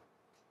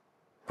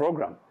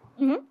program.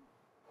 Mm-hmm.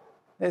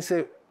 They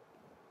say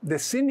the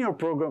senior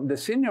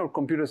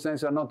computer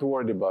scientists are not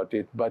worried about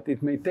it, but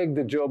it may take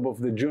the job of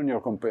the junior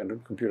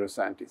computer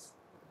scientists.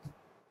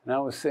 And I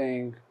was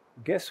saying,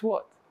 guess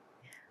what?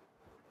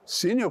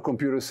 Senior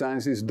computer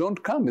scientists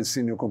don't come as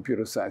senior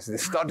computer scientists. They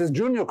start as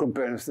junior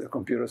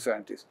computer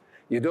scientists.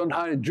 You don't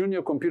hire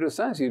junior computer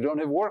scientists, you don't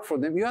have work for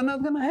them, you are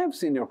not going to have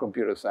senior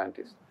computer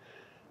scientists.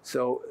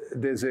 So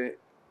there's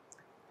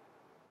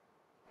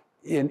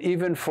and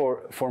even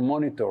for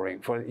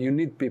monitoring, you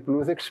need people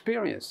with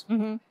experience.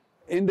 Mm-hmm.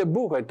 In the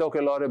book, I talk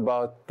a lot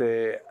about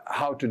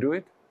how to do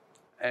it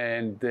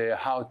and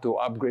how to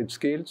upgrade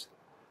skills.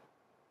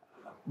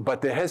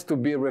 But there has to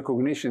be a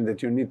recognition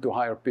that you need to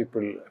hire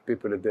people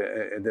at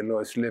the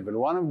lowest level.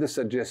 One of the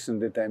suggestions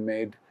that I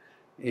made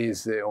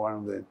is, one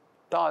of the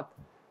thought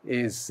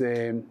is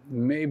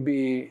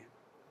maybe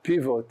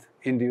pivot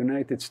in the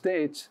United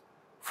States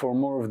for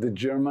more of the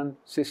German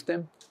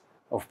system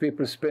of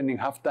people spending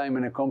half time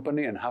in a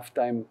company and half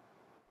time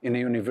in a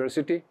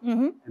university.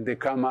 Mm-hmm. And they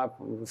come up,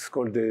 it's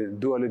called the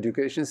dual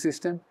education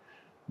system.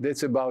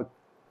 That's about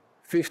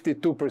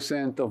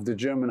 52% of the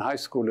German high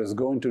schoolers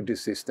go into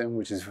this system,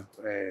 which is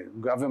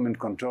government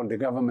controlled. The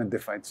government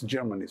defines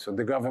Germany. So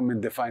the government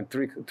defined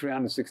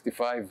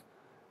 365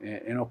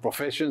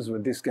 professions where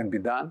this can be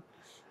done.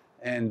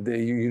 And the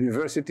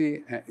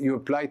university, you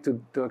apply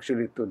to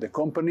the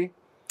company,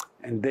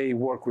 and they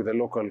work with a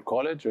local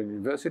college or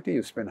university.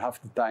 You spend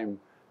half the time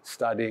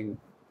studying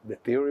the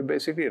theory,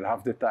 basically, and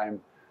half the time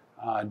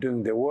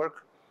doing the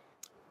work.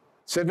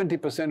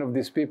 70% of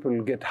these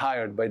people get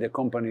hired by the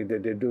company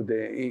that they do the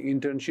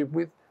internship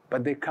with,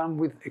 but they come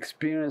with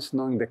experience,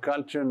 knowing the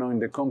culture, knowing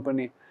the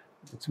company.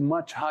 It's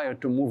much higher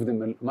to move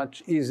them,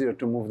 much easier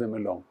to move them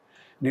along.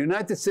 In the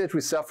United States, we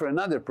suffer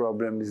another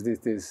problem, is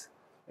this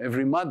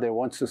every mother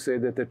wants to say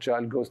that the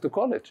child goes to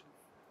college.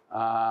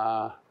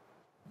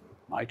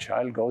 My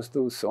child goes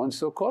to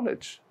so-and-so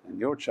college, and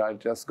your child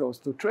just goes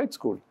to trade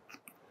school.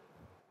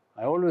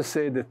 I always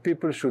say that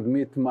people should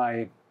meet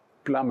my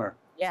plumber.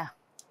 Yeah.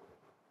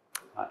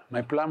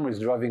 My plumber is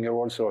driving a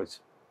Rolls Royce.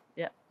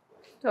 Yeah.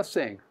 Just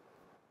saying.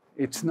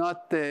 It's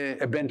not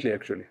a Bentley,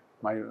 actually.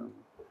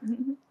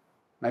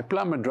 My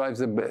plumber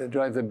drives a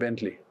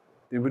Bentley.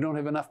 We don't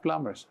have enough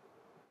plumbers.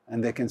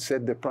 And they can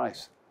set the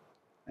price.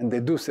 And they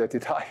do set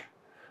it high.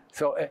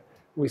 So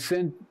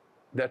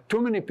there are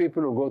too many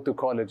people who go to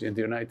college in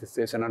the United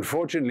States. And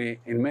unfortunately,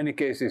 in many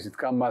cases, it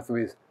comes up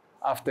with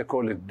after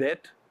college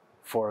debt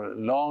for a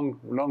long,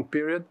 long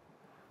period,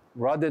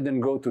 rather than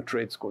go to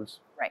trade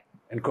schools. Right.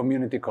 And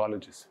community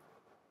colleges,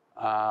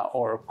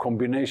 or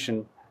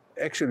combination.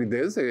 Actually,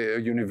 there's a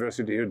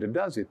university here that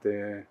does it,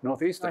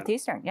 Northeastern.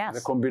 Northeastern, yes.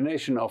 The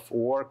combination of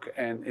work,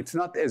 and it's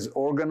not as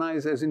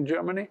organized as in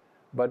Germany,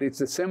 but it's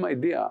the same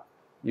idea.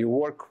 You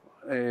work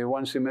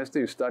one semester,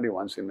 you study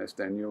one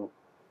semester, and you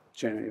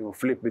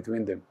flip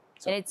between them.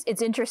 So. And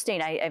it's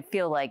interesting. I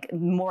feel like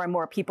more and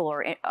more people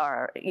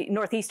are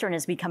Northeastern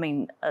is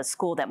becoming a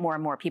school that more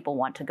and more people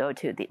want to go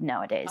to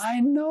nowadays. I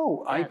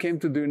know. Yes. I came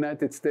to the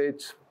United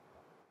States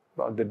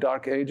about the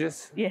dark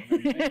ages, yeah.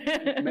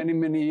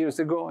 many years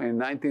ago, in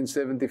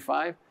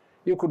 1975.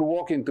 You could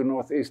walk into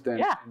Northeastern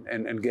yeah.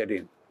 and get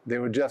in. They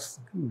were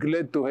just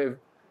glad to have,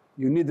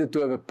 you needed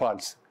to have a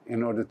pulse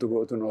in order to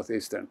go to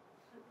Northeastern.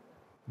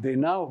 They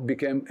now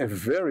became a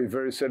very,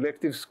 very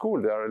selective school.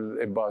 There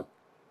are about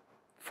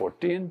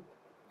 14%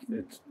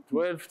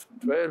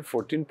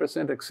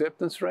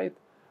 acceptance rate.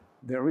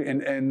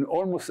 And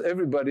almost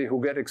everybody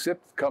who gets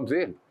accepted comes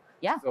in.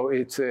 Yeah. So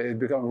it's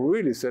become a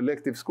really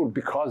selective school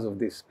because of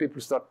this.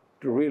 People start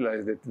to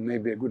realize that it may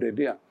be a good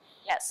idea.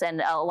 Yes, and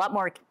a lot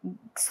more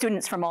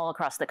students from all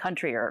across the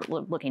country are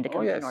looking to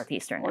come to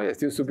Northeastern. Oh, yes.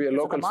 It used to be a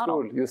local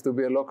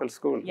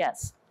school.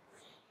 Yes.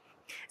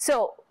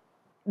 So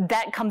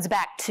that comes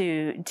back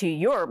to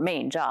your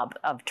main job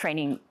of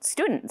training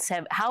students.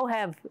 How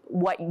have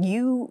what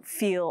you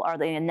feel are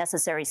the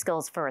necessary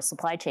skills for a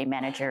supply chain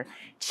manager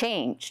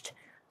changed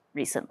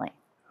recently?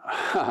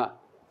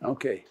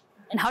 Okay.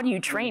 And how do you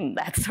train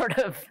that sort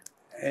of?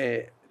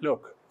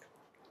 Look,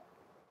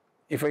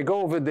 if I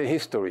go over the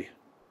history,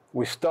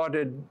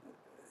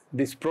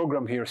 this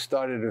program here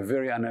started a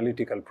very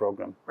analytical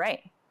program.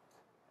 Right.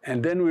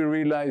 And then we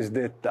realized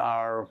that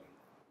our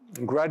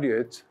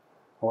graduates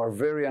who are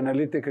very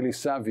analytically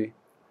savvy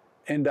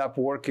end up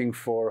working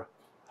for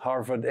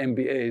Harvard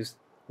MBAs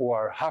who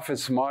are half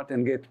as smart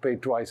and get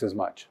paid twice as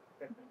much.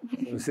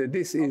 So we said,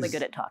 this is Only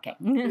good at talking.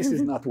 this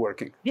is not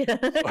working.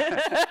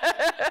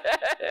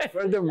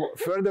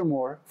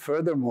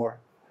 Furthermore,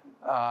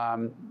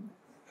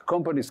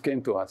 companies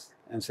came to us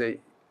and say,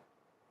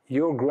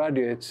 your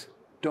graduates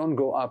don't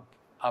go up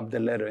the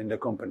ladder in the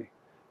company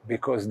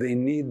because they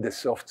need the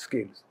soft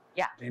skills.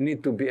 Yeah. They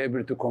need to be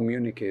able to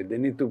communicate. They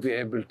need to be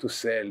able to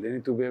sell. They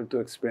need to be able to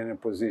explain a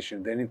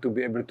position. They need to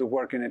be able to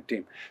work in a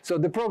team. So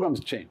the programs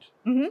changed.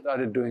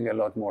 Started doing a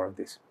lot more of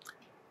this.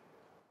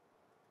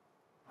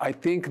 I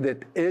think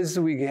that as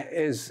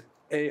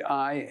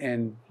AI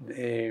and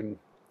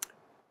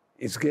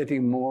is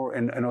getting more,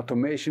 and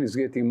automation is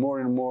getting more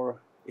and more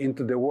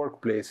into the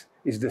workplace,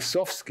 is the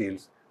soft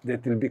skills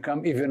that will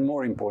become even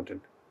more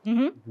important.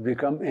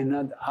 Become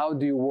another, how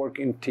do you work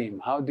in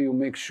team? How do you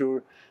make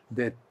sure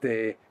that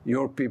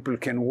your people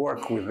can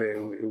work with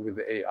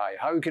the AI?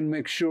 How you can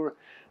make sure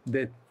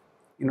that,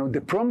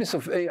 the promise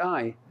of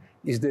AI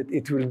is that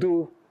it will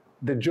do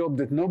the job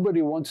that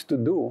nobody wants to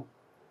do,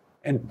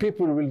 and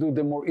people will do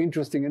the more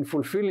interesting and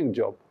fulfilling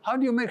job. How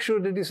do you make sure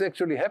that this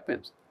actually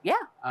happens?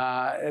 Yeah.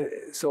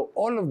 So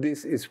all of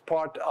this is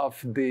part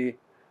of the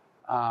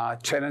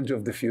challenge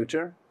of the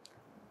future.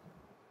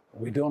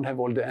 We don't have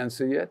all the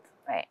answer yet.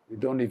 Right. We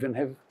don't even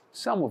have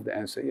some of the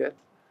answer yet,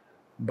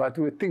 but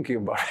we're thinking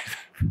about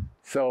it.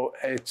 So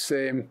it's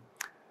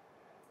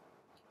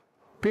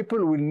people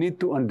will need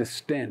to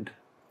understand.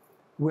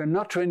 We're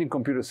not training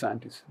computer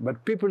scientists,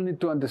 but people need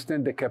to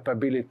understand the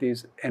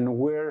capabilities and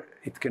where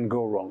it can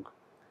go wrong.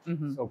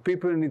 So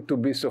people need to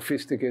be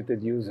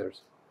sophisticated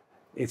users.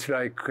 It's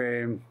like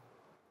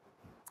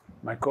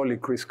my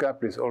colleague Chris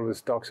Kaplis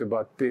always talks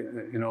about,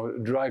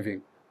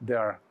 driving. There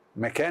are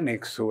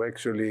mechanics who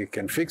actually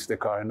can fix the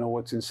car and know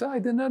what's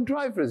inside, and there are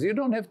drivers. You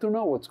don't have to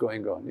know what's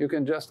going on. You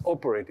can just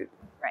operate it.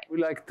 Right. We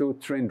like to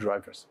train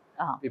drivers,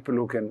 people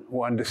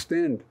who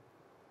understand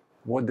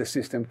what the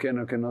system can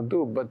or cannot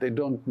do, but they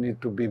don't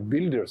need to be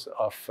builders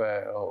of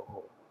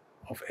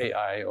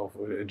AI, of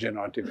a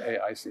generative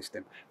AI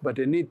system. But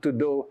they need to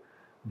know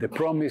the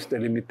promise, the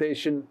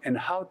limitation, and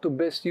how to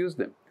best use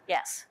them.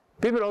 Yes.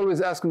 People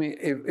always ask me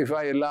if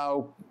I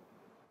allow,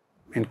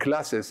 in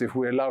classes, if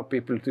we allow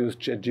people to use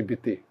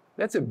ChatGPT.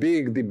 That's a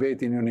big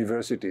debate in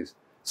universities.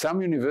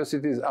 Some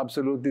universities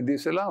absolutely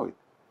disallow it.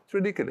 It's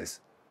ridiculous.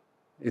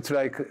 It's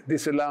like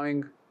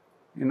disallowing,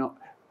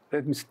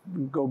 let me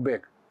go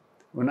back.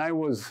 When I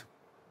was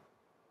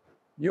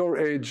your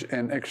age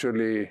and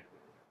actually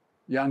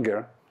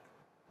younger,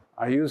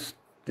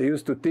 they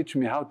used to teach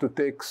me how to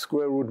take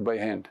square root by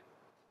hand.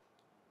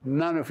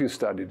 None of you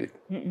studied it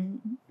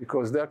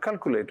because they are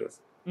calculators.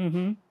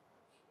 None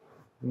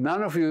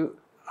of you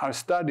are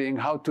studying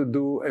how to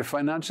do a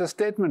financial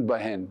statement by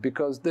hand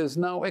because there's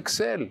now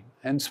Excel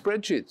and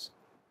spreadsheets.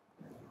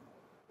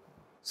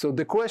 So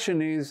the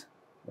question is,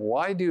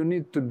 why do you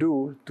need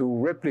to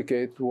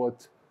replicate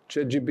what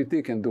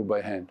ChatGPT can do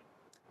by hand?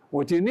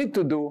 What you need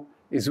to do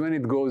is when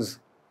it goes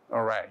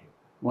awry,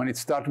 when it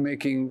starts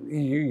making,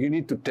 you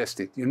need to test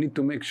it. You need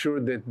to make sure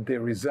that the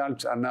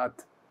results are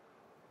not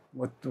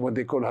what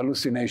they call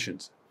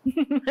hallucinations.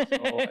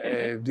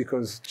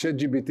 Because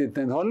ChatGPT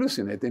tends to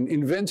hallucinate and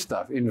invent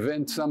stuff,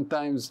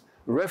 sometimes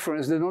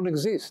references that don't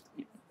exist.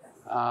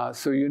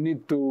 So you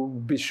need to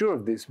be sure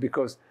of this,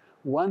 because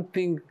one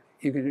thing,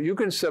 you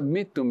can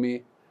submit to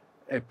me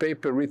a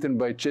paper written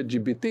by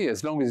ChatGPT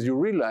as long as you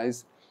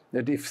realize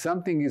that if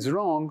something is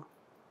wrong,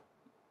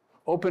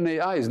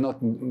 OpenAI is not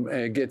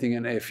getting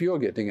an F, you're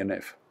getting an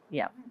F.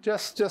 Yeah.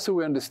 Just so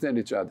we understand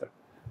each other.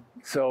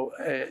 So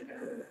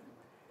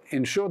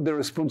in short, the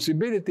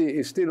responsibility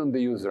is still on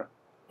the user.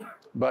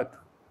 But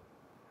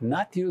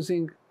not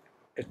using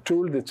a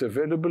tool that's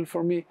available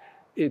for me,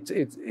 it's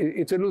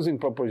a losing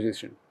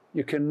proposition.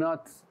 You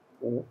cannot,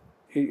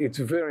 it's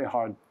very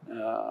hard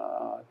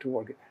to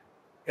work.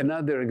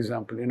 Another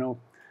example,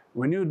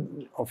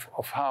 when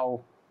of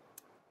how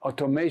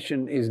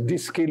automation is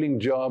de-skilling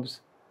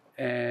jobs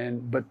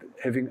but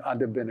having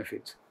other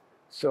benefits.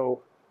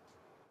 So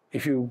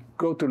if you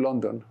go to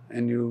London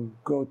and you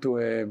go to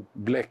a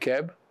black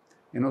cab,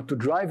 to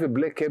drive a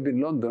black cab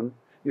in London,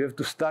 you have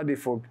to study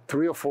for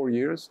 3 or 4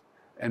 years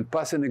and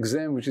pass an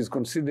exam which is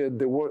considered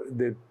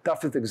the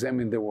toughest exam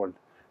in the world.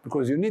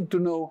 Because you need to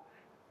know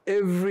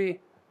every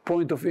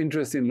point of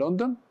interest in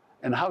London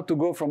and how to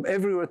go from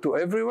everywhere to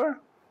everywhere.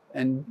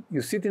 And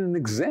you sit in an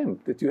exam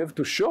that you have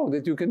to show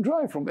that you can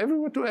drive from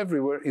everywhere to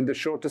everywhere in the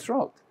shortest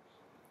route.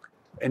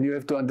 And you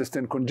have to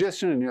understand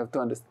congestion, and you have to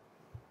understand.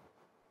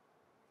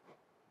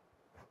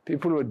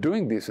 People were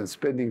doing this and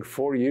spending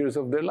 4 years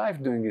of their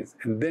life doing it.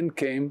 And then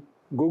came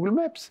Google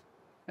Maps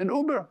and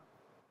Uber.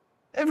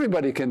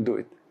 Everybody can do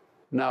it.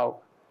 Now,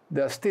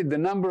 there's still the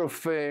number of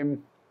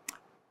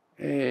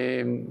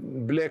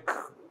black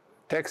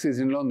taxis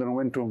in London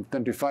went from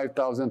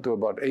 25,000 to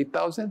about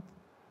 8,000.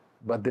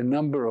 But the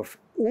number of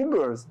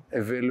Ubers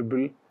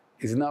available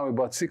is now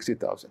about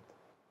 60,000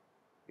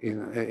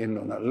 in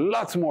London.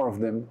 Lots more of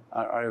them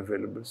are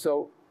available.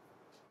 So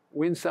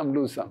win some,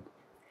 lose some.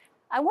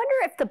 I wonder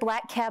if the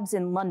black cabs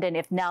in London,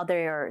 if now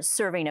they are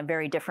serving a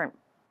very different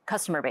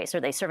customer base? Are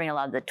they serving a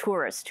lot of the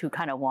tourists who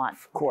kind of want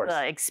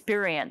the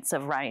experience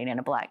of riding in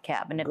a black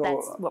cab? And if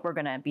that's what we're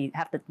going to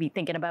have to be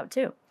thinking about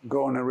too.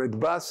 Go on a red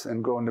bus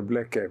and go on a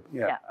black cab.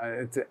 Yeah.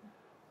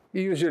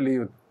 Usually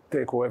you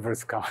take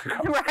whoever's coming.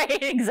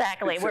 Right,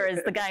 exactly. Whereas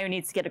the guy who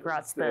needs to get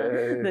across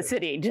the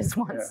city just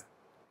wants.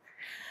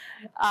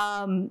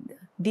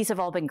 These have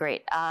all been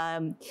great.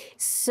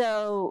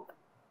 So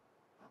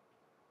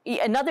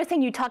another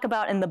thing you talk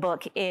about in the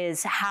book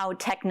is how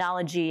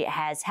technology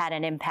has had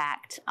an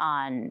impact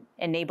on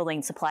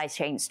enabling supply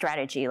chain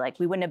strategy. Like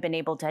we wouldn't have been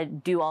able to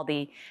do all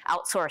the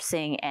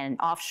outsourcing and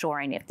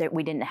offshoring if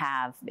we didn't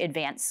have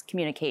advanced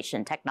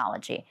communication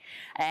technology.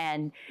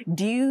 And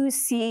do you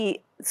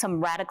see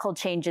some radical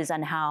changes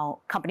on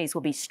how companies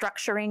will be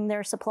structuring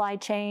their supply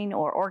chain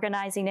or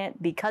organizing it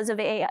because of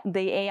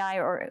the AI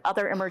or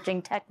other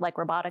emerging tech like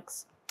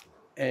robotics?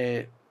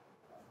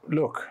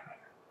 Look,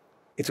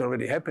 it's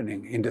already happening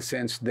in the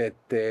sense that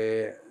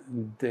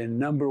the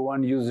number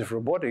one use of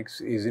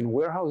robotics is in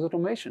warehouse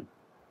automation.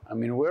 I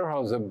mean,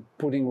 warehouses are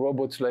putting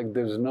robots like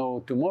there's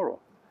no tomorrow.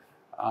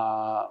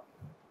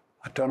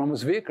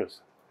 Autonomous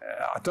vehicles.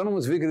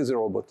 Autonomous vehicle is a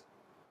robot.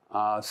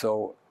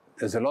 So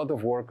there's a lot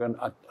of work on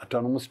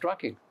autonomous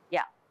trucking.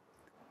 Yeah.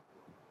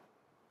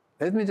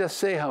 Let me just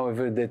say,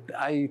 however, that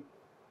I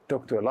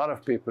talk to a lot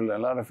of people,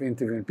 a lot of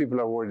interviewing. People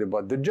are worried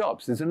about the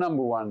jobs. It's the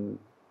number one,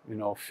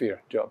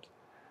 fear, jobs.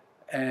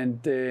 And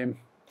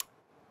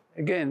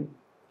again,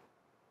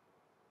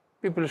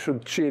 people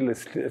should chill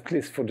at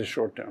least for the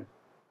short term,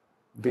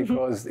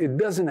 because it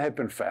doesn't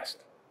happen fast.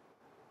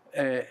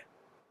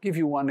 Give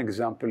you one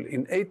example.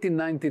 In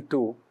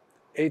 1892,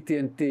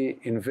 AT&T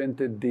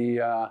invented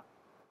the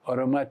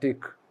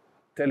automatic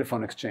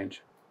telephone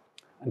exchange.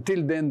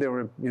 Until then, there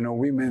were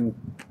women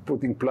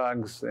putting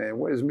plugs.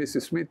 Where's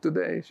Mrs. Smith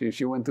today?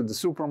 She went to the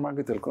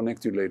supermarket. I'll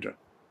connect you later.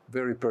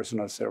 Very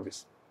personal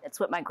service. That's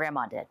what my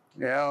grandma did.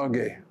 Yeah,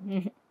 okay.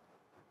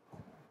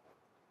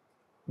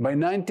 By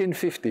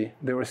 1950,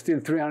 there were still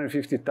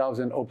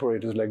 350,000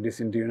 operators like this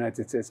in the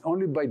United States.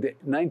 Only by the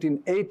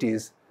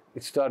 1980s,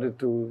 it started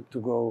to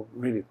go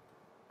really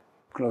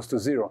close to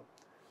zero.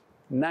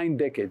 9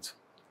 decades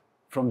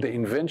from the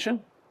invention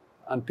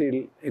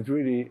until it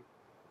really,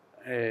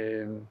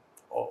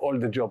 all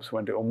the jobs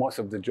went away, or most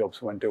of the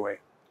jobs went away.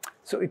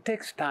 So it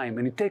takes time,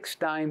 and it takes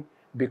time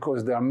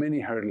because there are many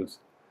hurdles.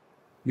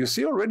 You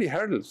see already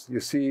hurdles. You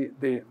see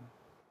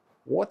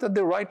what are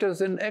the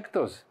writers and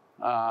actors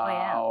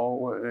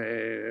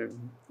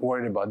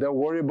worried about? They're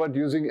worried about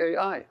using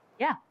AI.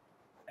 Yeah.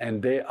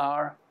 And they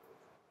are,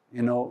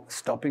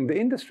 stopping the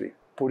industry,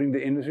 putting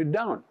the industry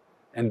down.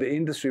 And the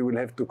industry will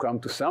have to come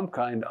to some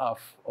kind of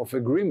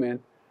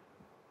agreement.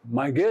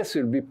 My guess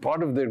will be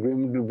part of the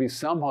agreement will be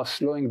somehow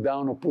slowing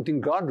down or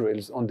putting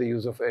guardrails on the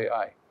use of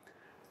AI.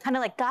 Kind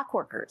of like dock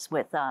workers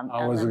with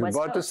I was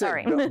about to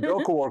say,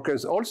 dock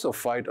workers also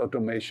fight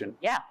automation.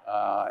 Yeah.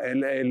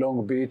 LA,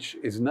 Long Beach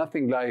is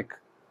nothing like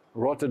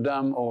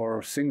Rotterdam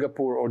or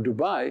Singapore or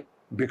Dubai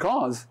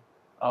because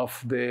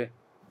of the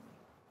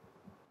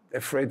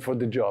afraid for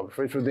the job,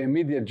 afraid for the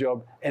immediate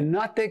job, and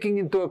not taking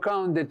into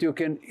account that you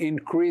can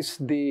increase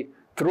the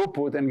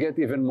throughput and get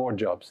even more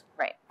jobs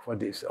for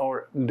this.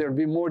 Or there'll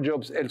be more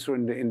jobs elsewhere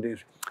in this.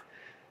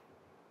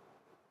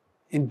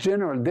 In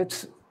general,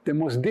 that's the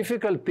most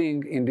difficult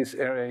thing in this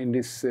area,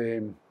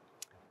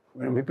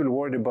 when people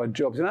worry about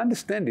jobs, and I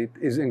understand it,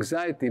 is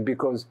anxiety,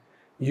 because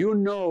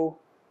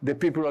that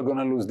people are going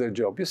to lose their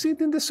job. You see it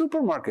in the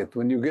supermarket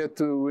when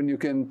you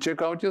can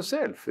check out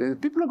yourself.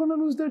 People are going to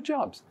lose their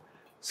jobs.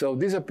 So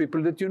these are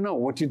people that you know.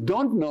 What you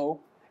don't know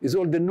is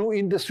all the new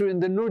industry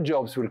and the new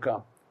jobs will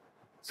come.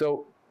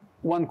 So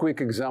one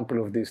quick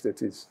example of this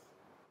that is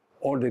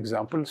old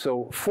example.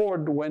 So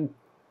Ford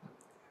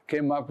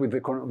came up with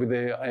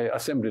the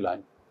assembly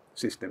line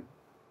system.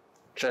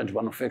 Charge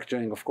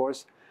manufacturing, of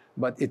course.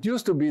 But it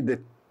used to be that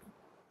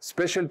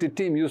specialty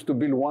team used to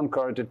build one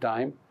car at a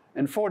time,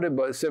 and Ford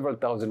about several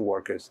thousand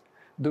workers.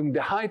 During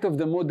the height of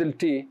the Model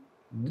T,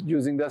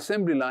 using the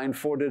assembly line,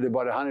 Ford had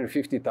about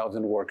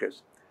 150,000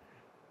 workers.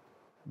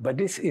 But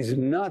this is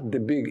not the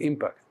big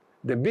impact.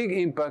 The big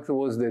impact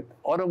was that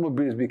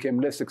automobiles became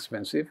less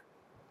expensive,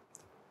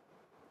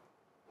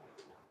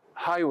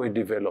 highway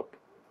developed,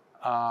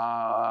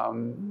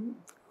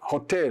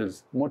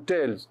 hotels,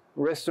 motels,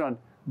 restaurants.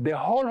 The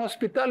whole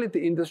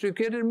hospitality industry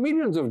created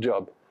millions of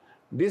jobs.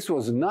 This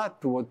was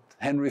not what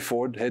Henry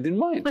Ford had in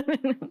mind.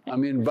 I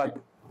mean, but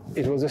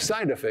it was a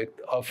side effect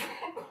of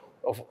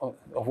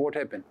what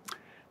happened.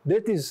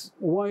 That is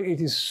why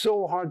it is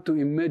so hard to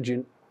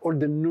imagine all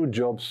the new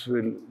jobs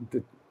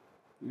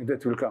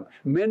that will come.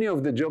 Many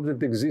of the jobs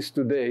that exist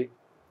today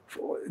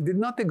did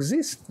not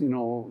exist,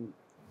 a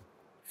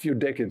few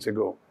decades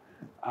ago.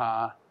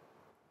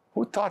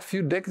 Who thought a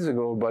few decades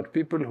ago about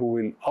people who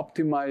will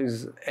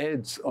optimize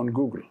ads on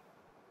Google?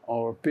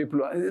 Or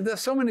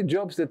there's so many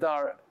jobs that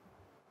are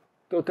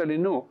totally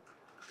new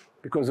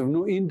because of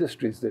new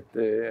industries that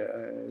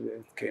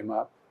came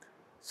up.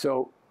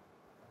 So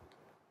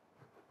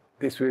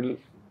this will,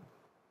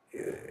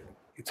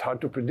 it's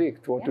hard to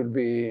predict what will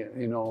be,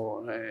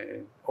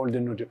 all the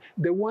new.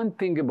 The one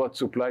thing about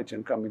supply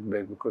chain, coming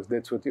back, because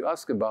that's what you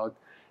ask about,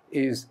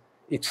 is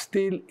it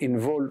still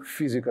involves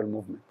physical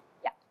movement.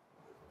 Yeah.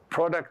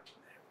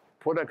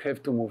 Product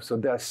have to move. So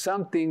there are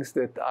some things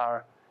that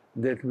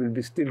will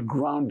be still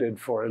grounded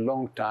for a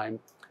long time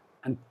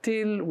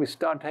until we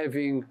start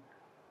having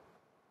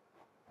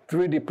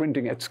 3D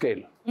printing at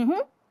scale.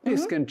 Mm-hmm.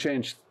 This can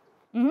change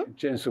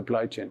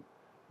supply chain,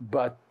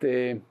 but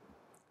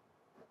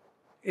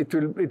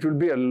it will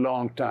be a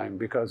long time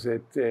because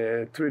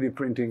 3D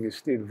printing is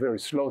still very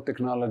slow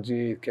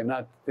technology. It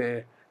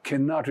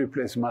cannot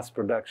replace mass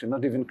production,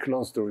 not even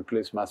close to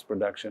replace mass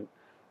production.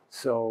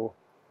 So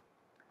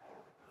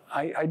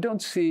I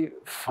don't see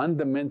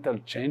fundamental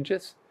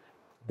changes.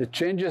 The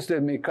changes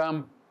that may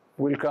come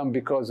will come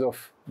because of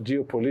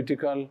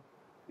geopolitical,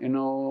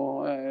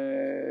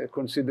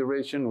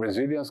 consideration,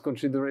 resilience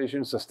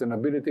consideration,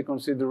 sustainability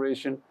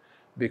consideration,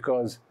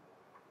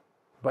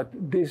 but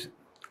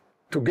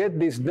to get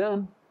this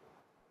done,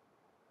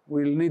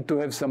 we'll need to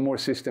have some more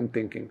system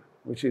thinking,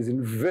 which is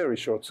in very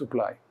short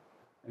supply.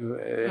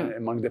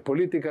 Among the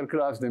political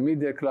class, the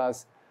media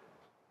class,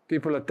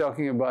 people are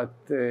talking about,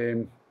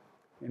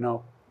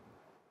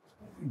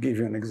 give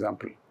you an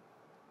example.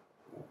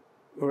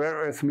 Rare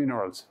earth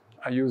minerals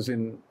are used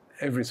in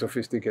every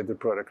sophisticated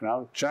product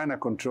now. China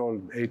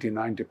controlled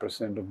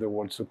 80–90% of the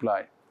world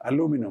supply.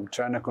 Aluminum,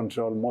 China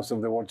controlled most of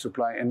the world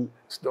supply, and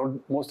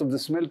most of the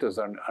smelters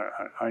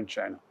are in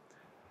China.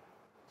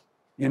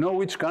 You know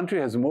which country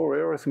has more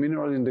rare earth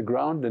mineral in the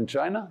ground than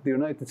China? The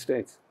United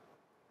States.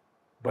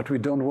 But we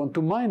don't want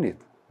to mine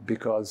it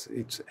because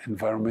it's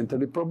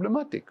environmentally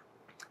problematic.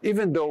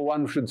 Even though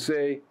one should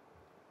say,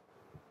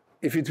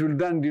 if it will be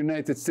done in the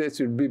United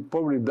States, it will be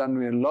probably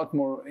done in a lot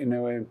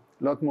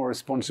more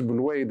responsible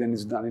way than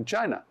it's done in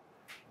China.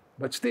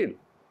 But still.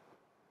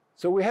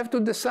 So we have to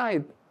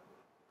decide.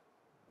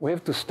 We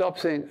have to stop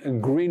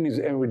saying green is,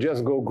 and we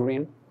just go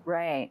green.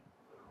 Right.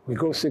 We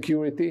go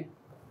security.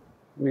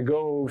 We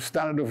go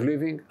standard of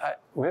living.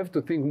 We have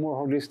to think more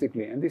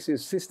holistically. And this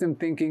is system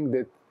thinking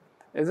that,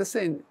 as I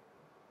say,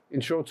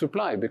 in short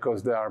supply,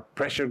 because there are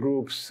pressure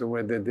groups,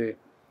 whether the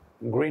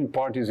green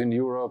parties in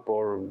Europe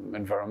or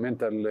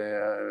environmental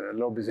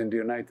lobbies in the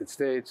United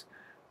States.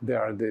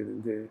 There are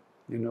the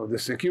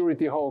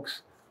security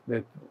hawks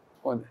that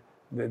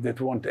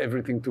want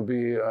everything to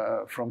be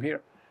from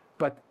here.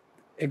 But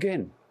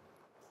again,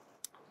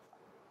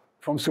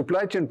 from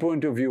supply chain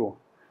point of view,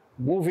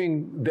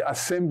 moving the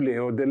assembly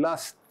or the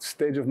last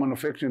stage of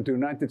manufacturing to the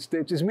United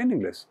States is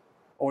meaningless,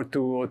 or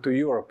to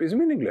Europe is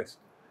meaningless,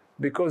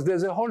 because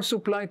there's a whole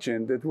supply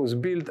chain that was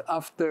built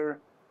after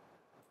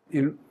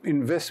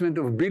investment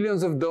of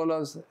billions of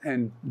dollars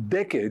and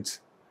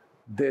decades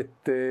that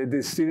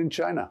is still in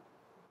China.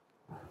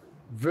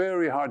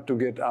 Very hard to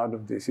get out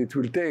of this. It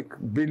will take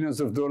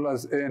billions of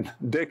dollars and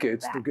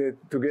decades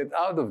to get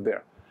out of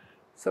there.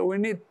 So we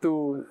need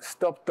to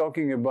stop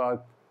talking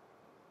about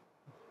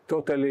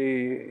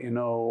totally,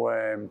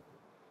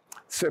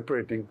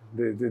 separating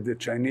the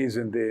Chinese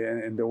and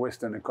the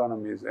Western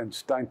economies and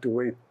starting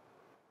to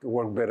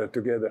work better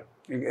together.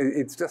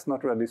 It's just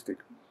not realistic.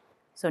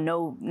 So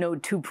no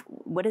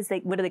what are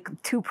they,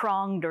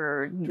 two-pronged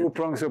or?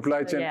 Two-pronged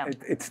supply chain. Yeah.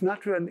 It's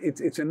not real.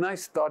 It's a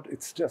nice thought.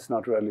 It's just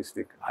not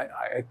realistic.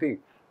 I think,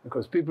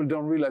 because people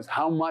don't realize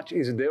how much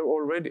is there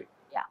already.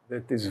 Yeah.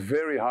 That is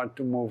very hard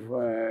to move.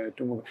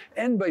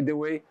 And by the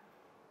way,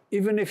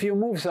 even if you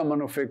move some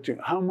manufacturing,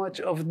 how much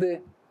of the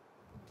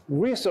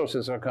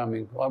resources are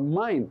coming, are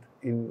mined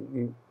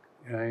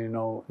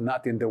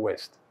not in the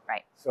West.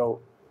 Right.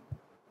 So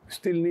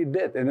still need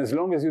that. And as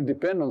long as you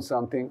depend on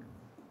something,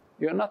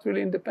 you're not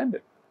really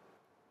independent.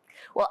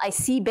 Well, I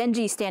see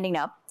Benji standing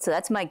up, so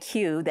that's my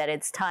cue that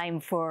it's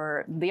time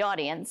for the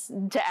audience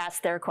to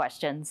ask their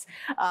questions.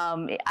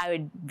 I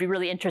would be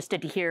really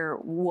interested to hear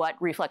what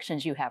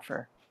reflections you have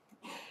for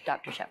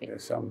Dr. Sheffi.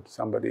 There's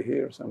somebody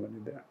here, somebody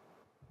there.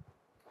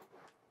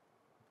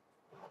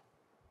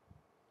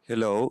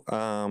 Hello,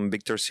 I'm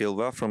Victor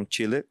Silva from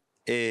Chile.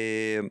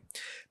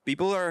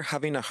 People are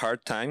having a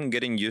hard time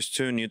getting used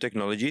to new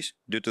technologies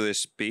due to the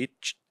speed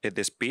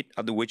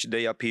at which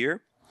they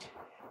appear.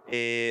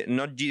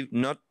 Not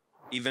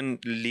even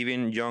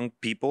leaving young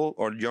people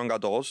or young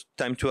adults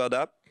time to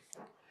adapt.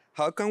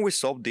 How can we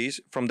solve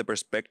this from the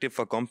perspective of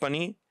a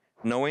company,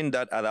 knowing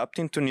that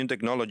adapting to new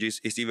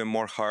technologies is even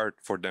more hard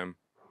for them?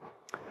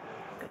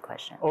 Good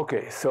question.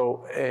 Okay,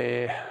 so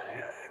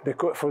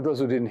for those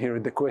who didn't hear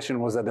it, the question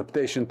was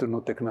adaptation to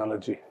new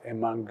technology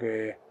among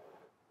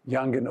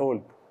young and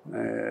old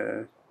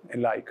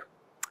alike.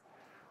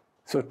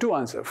 So two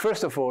answers.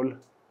 First of all,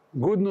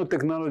 good new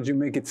technology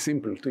make it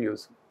simple to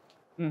use.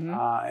 Mm-hmm.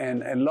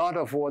 And a lot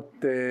of what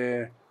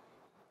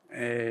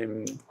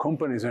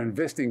companies are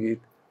investing in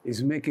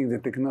is making the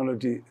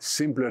technology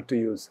simpler to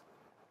use.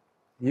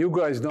 You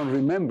guys don't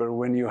remember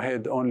when you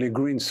had only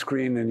green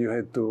screen and you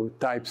had to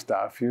type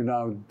stuff. You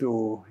now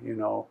do,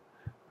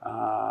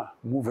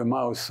 move a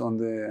mouse on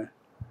the.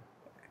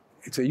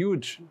 It's a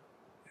huge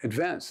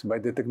advance by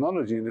the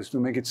technology industry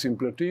to make it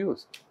simpler to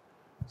use.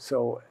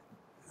 So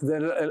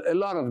there are a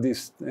lot of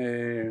these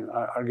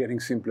are getting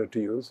simpler to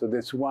use. So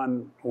that's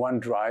one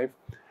drive.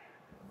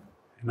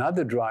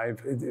 Another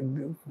drive,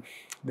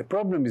 the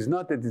problem is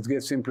not that it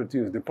gets simpler to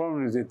use. The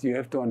problem is that you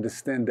have to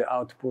understand the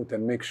output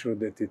and make sure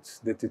that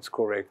it's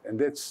correct. And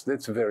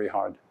that's very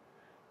hard.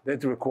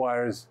 That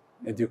requires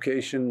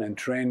education and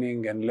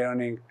training and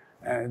learning.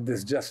 And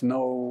there's just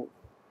no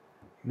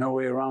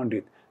way around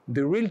it.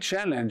 The real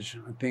challenge,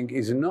 I think,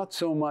 is not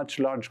so much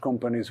large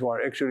companies who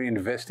are actually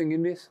investing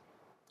in this.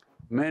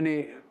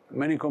 Many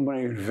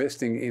companies are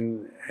investing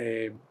in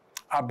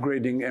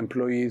upgrading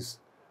employees'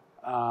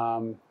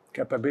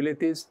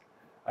 capabilities.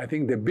 I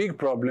think the big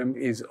problem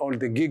is all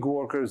the gig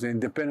workers, the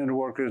independent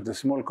workers, the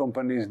small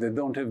companies that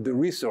don't have the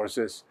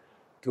resources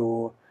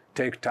to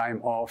take time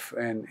off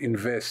and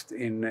invest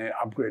in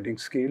upgrading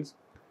skills.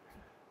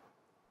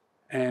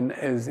 And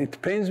as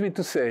it pains me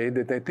to say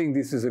that I think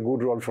this is a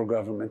good role for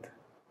government.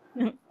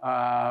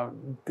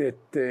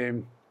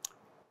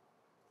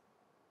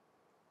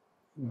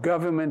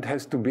 Government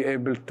has to be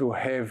able to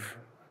have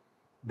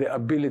the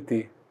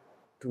ability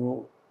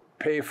to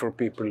pay for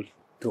people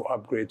to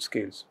upgrade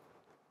skills.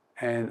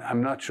 And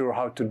I'm not sure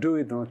how to do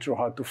it, I'm not sure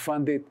how to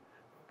fund it,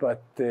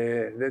 but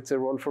that's a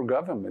role for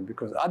government,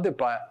 because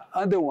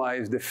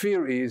otherwise the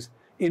fear is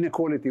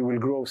inequality will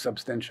grow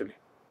substantially.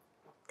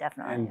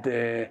 Definitely.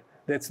 And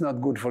that's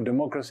not good for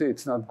democracy,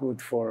 it's not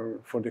good for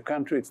the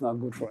country, it's not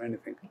good for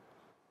anything.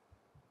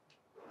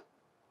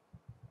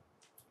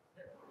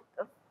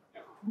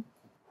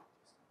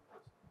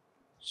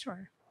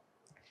 Sure.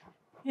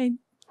 Hey,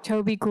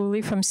 Toby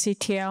Gooley from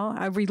CTL.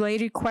 A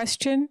related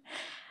question.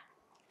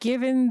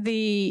 Given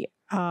the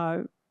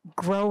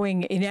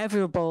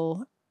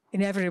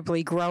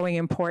inevitably growing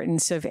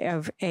importance of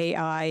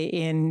AI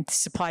in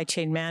supply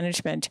chain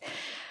management,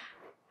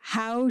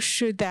 how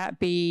should that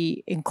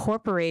be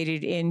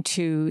incorporated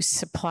into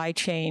supply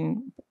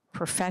chain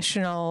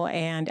professional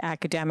and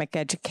academic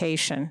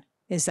education?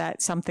 Is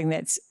that something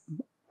that's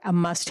a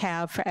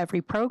must-have for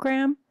every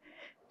program?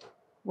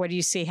 What do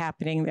you see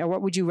happening there?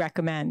 What would you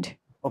recommend?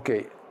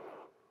 Okay.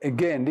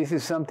 Again, this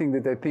is something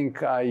that I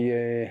think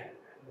I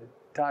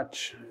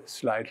touch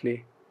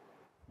slightly.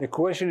 The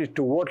question is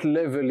to what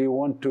level you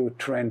want to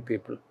train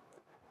people.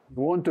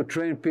 You want to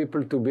train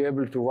people to be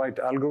able to write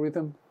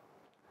algorithm?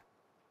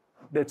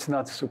 That's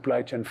not a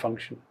supply chain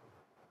function.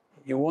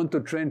 You want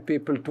to train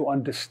people to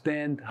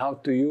understand how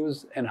to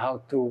use and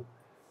how to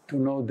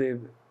know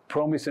the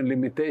promise and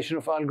limitation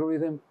of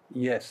algorithm?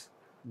 Yes,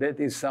 that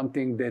is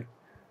something that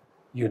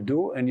you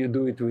do, and you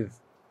do it with,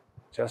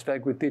 just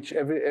like we teach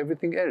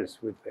everything else,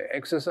 with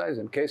exercise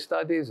and case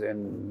studies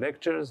and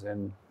lectures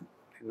and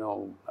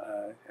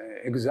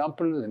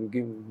examples, and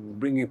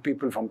bringing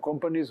people from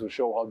companies who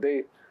show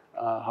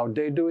how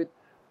they do it.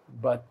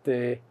 But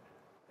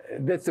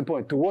that's the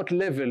point. To what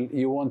level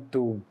you want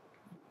to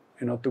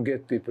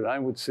get people? I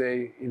would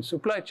say in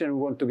supply chain we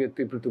want to get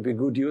people to be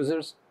good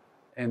users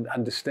and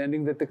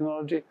understanding the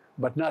technology,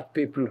 but not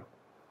people.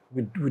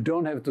 We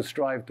don't have to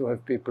strive to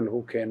have people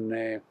who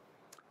can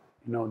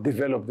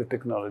develop the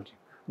technology.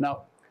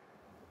 Now,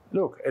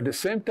 look, at the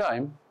same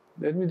time,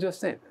 let me just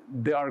say,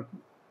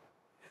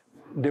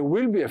 there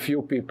will be a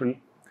few people,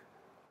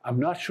 I'm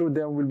not sure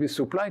there will be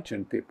supply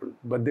chain people,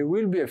 but there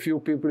will be a few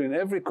people in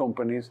every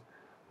company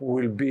who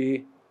will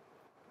be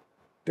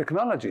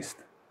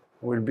technologists,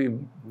 who will be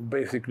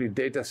basically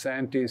data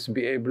scientists,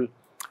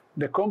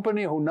 the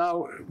company who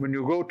now, when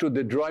you go to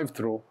the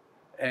drive-thru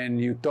and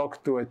you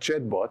talk to a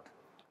chatbot,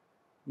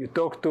 you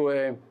talk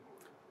to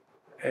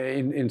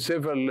in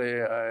several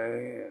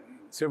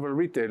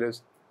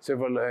retailers,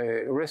 several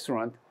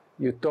restaurants,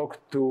 you talk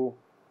to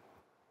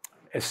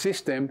a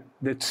system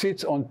that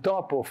sits on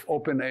top of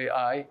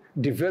OpenAI,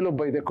 developed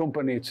by the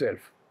company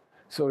itself.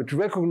 So it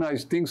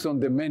recognizes things on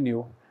the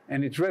menu,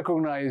 and it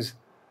recognizes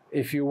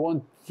if you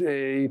want,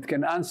 it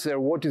can answer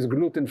what is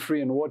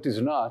gluten-free and what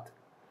is not.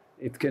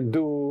 It can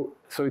do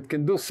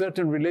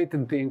certain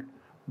related things,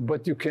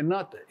 but you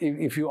cannot,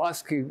 if you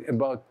ask it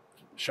about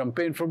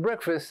champagne for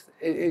breakfast,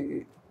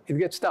 it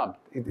gets stumped.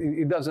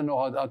 It doesn't know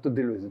how to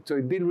deal with it. So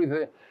it deal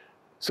with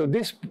so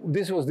this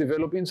was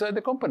developed inside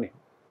the company.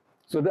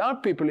 So there are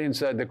people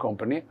inside the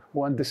company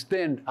who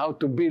understand how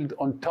to build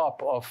on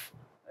top of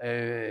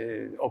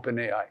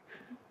OpenAI.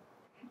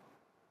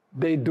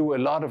 They do a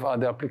lot of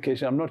other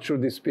applications. I'm not sure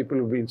these people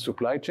will be in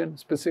supply chain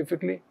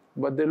specifically,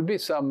 but there'll be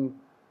some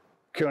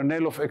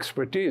kernel of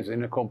expertise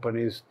in the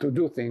companies to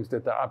do things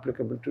that are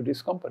applicable to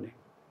this company.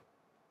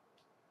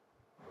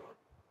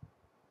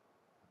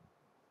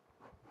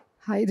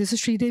 Hi, this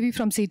is Sridevi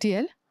from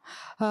CTL.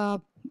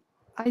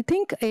 I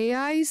think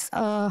AIs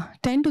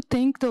tend to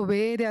think the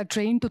way they are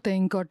trained to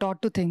think or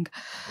taught to think.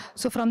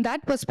 So from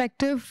that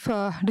perspective,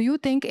 do you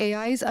think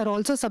AIs are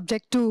also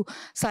subject to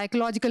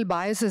psychological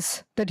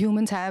biases that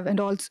humans have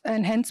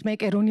and hence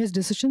make erroneous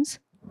decisions?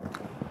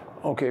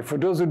 Okay, for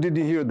those who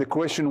didn't hear, the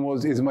question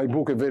was, is my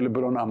book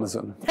available on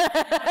Amazon?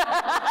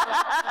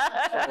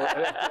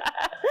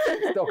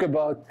 Let's talk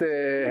about,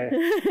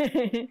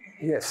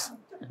 yes.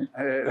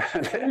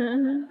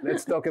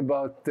 Let's talk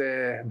about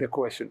the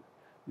question.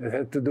 that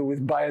had to do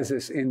with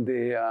biases in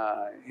the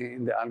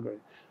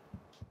algorithm.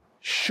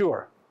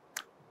 Sure.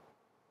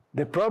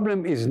 The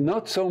problem is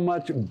not so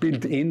much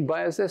built-in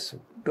biases.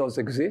 Those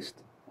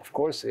exist, of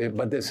course,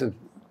 but there's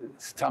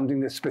something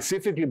that's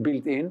specifically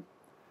built in.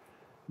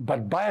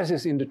 But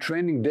biases in the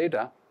training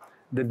data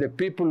that the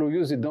people who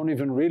use it don't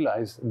even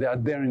realize they are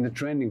there in the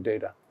training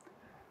data.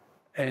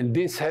 And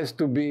this has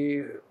to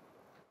be,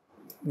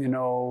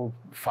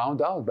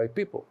 found out by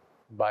people,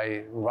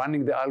 by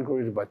running the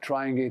algorithm, by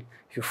trying it.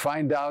 If you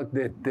find out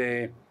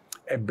that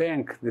a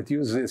bank that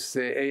uses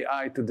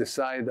AI to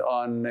decide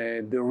on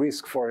the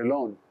risk for a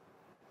loan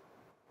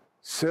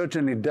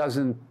certainly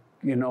doesn't,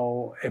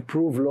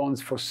 approve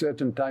loans for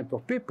certain type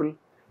of people,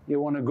 you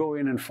want to go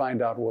in and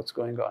find out what's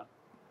going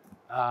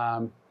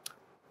on.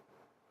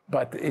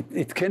 But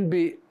it can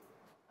be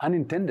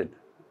unintended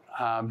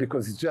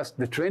because it's just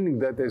the training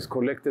data is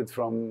collected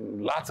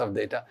from lots of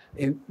data.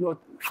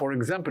 For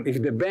example,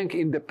 if the bank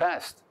in the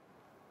past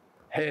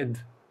had,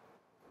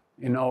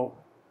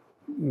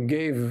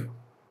 gave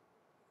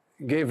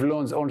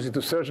loans only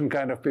to certain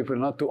kind of people,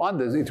 not to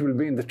others, it will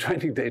be in the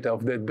training data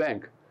of that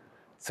bank.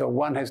 So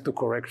one has to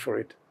correct for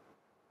it.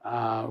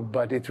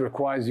 But it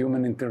requires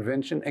human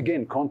intervention.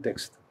 Again,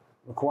 context,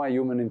 require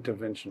human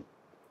intervention.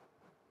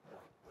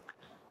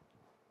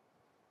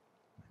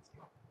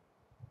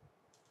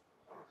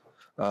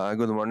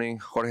 Good morning,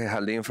 Jorge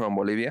Jaldín from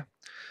Bolivia.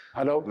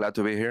 Hello. Glad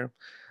to be here.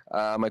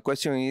 My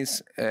question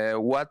is,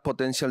 what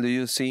potential do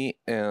you see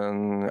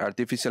in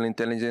artificial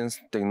intelligence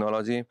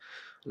technology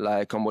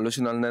like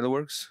convolutional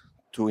networks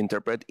to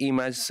interpret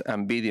image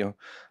and video?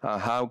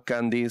 How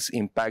can this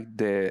impact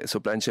the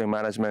supply chain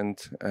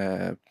management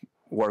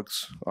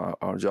works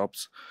or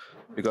jobs?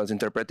 Because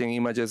interpreting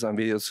images and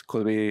videos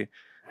could be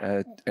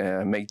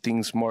make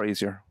things more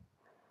easier.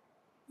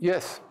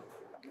 Yes,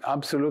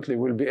 absolutely.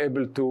 We'll be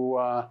able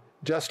to,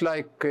 just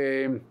like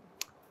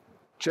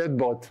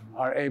chatbot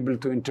are able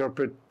to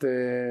interpret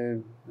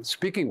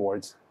speaking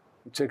words,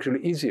 it's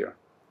actually easier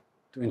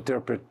to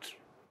interpret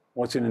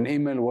what's in an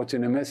email, what's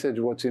in a message,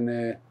 what's in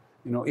a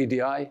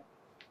EDI,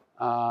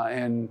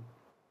 and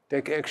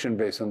take action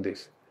based on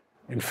this.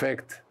 In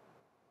fact,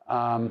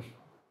 in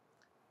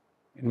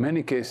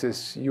many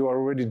cases, you are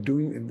already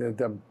doing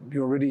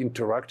you're already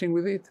interacting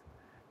with it.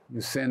 You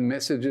send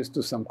messages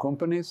to some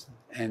companies,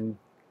 and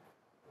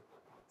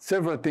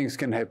several things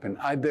can happen.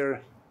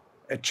 Either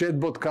a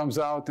chatbot comes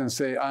out and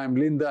say, "I'm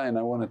Linda, and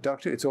I want to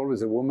talk to you." It's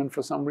always a woman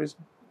for some reason.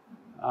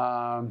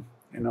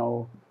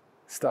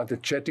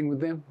 Started chatting with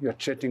them. You're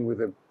chatting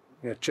with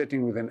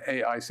an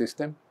AI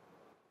system.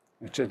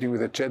 You're chatting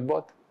with a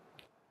chatbot.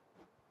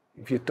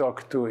 If you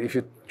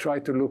try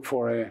to look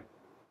for a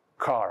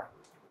car,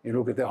 you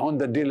look at the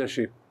Honda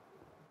dealership,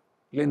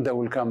 Linda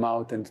will come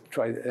out and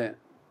try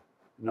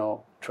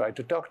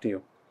to talk to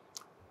you.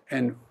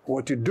 And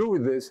what you do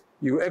with this,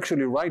 you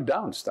actually write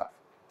down stuff.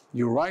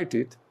 You write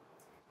it,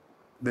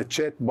 the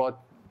chatbot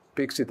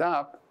picks it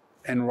up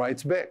and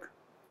writes back.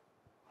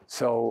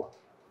 So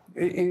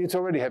it's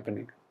already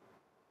happening.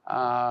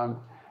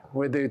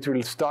 Whether it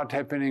will start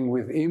happening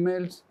with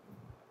emails,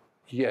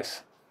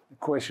 yes. The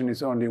question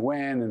is only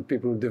when, and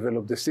people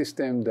develop the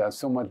system. There's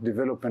so much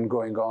development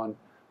going on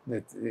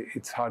that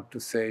it's hard to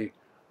say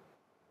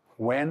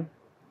when,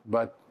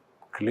 but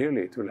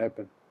clearly it will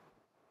happen.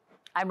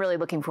 I'm really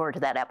looking forward to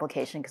that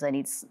application because I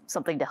need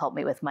something to help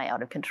me with my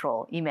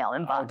out-of-control email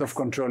inbox.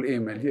 Out-of-control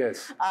email,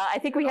 yes. I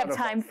think we have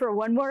time for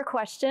one more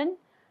question.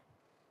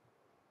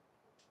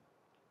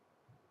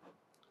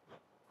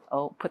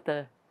 Oh,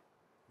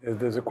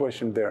 There's a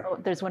question there. Oh,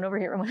 there's one over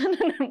here.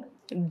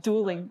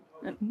 Dueling.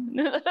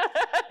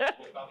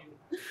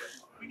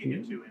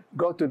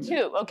 Go to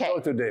two. Okay. Go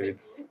to David.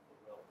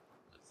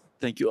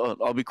 Thank you.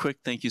 I'll be quick.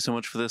 Thank you so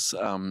much for this.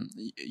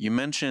 You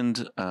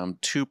mentioned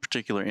two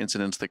particular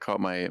incidents that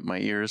caught my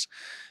ears: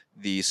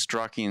 the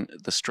striking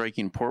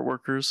port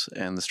workers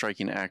and the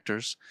striking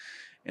actors.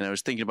 And I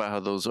was thinking about how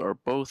those are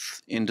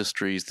both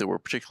industries that were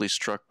particularly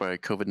struck by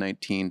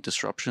COVID-19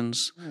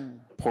 disruptions.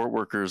 Port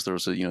workers, there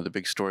was the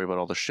big story about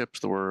all the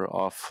ships that were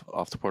off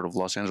the port of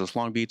Los Angeles,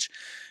 Long Beach,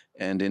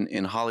 and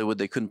in Hollywood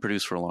they couldn't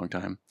produce for a long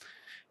time.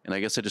 And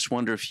I guess I just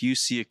wonder if you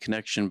see a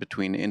connection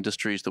between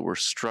industries that were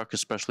struck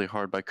especially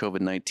hard by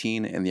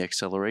COVID-19 and the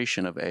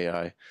acceleration of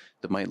AI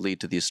that might lead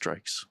to these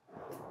strikes.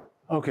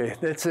 Okay,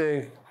 that's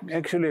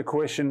actually a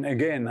question.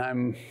 Again,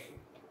 I'm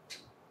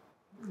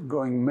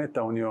going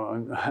meta on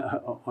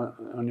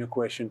your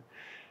question,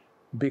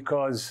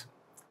 because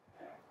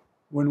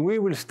when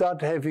you will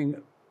start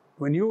having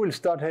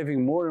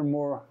more and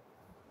more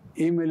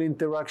email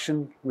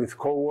interaction with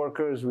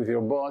coworkers, with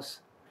your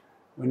boss,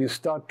 when you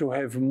start to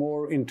have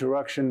more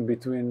interaction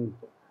between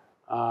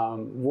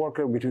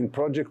between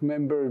project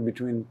members,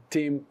 between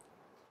team,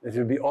 that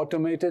will be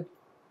automated.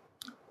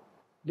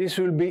 This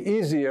will be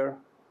easier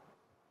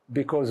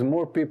because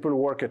more people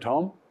work at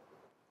home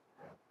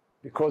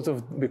because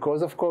of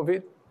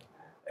COVID,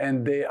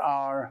 and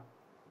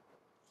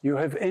you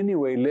have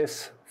anyway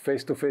less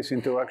face-to-face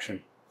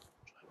interaction.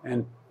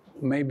 And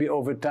maybe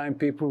over time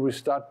people will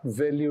start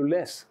value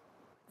less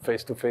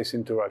face-to-face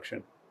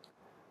interaction.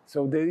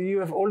 So you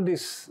have all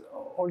these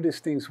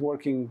things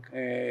working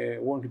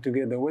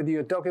together. Whether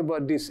you talk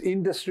about this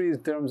industry in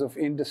terms of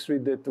industry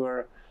that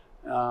were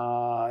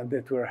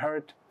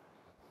hurt,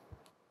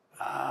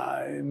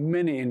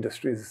 many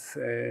industries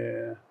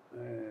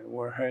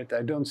were hurt.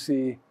 I don't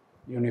see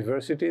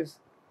universities,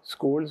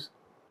 schools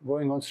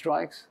going on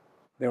strikes.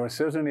 They were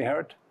certainly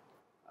hurt,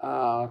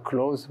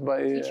 closed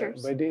by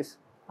this.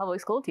 Public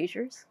school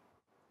teachers.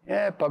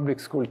 Yeah, public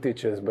school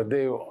teachers, but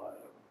they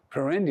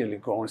perennially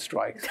go on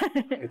strikes.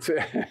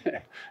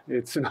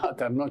 It's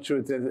not. I'm not sure.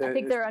 I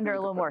think they're under a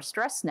little more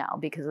stress now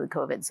because of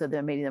COVID, so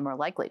maybe they're more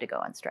likely to go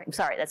on strike. I'm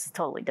sorry, that's a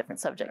totally different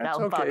subject. That's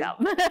I'll bug okay. out.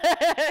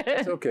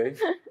 That's okay.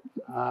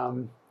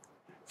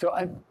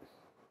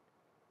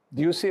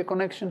 Do you see a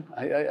connection?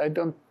 I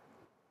don't.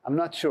 I'm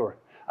not sure.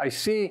 I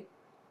see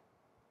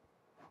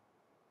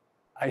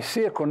a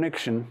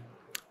connection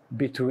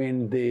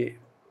between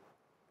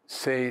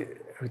say,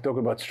 we talk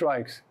about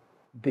strikes,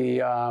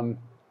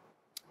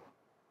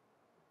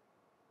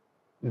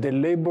 the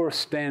labor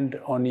stand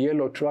on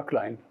yellow truck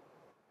line,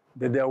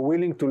 that they are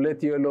willing to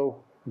let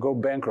yellow go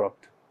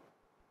bankrupt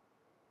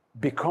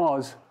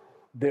because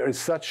there is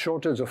such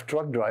shortage of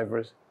truck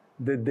drivers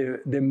that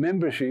the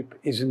membership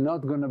is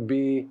not going to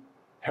be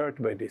hurt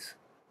by this.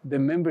 The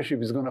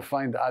membership is going to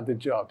find other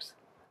jobs.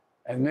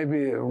 And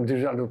maybe the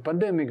result of the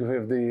pandemic, we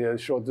have the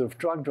shortage of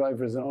truck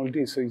drivers and all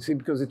this. So you see,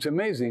 because it's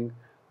amazing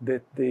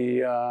that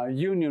the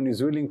union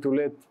is willing to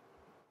let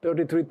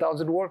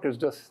 33,000 workers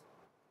just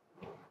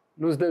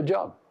lose their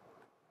job.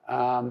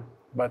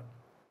 But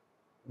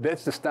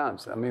that's the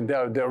stance. I mean,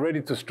 they're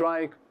ready to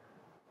strike.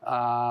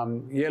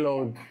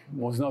 Yellow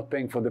was not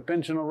paying for the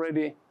pension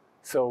already.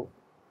 So,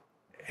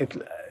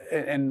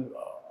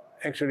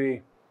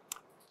 actually,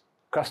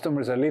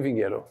 customers are leaving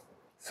Yellow.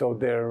 So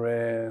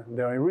they're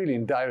really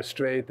in dire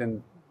strait,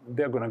 and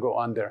they're going to go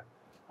under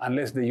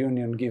unless the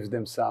union gives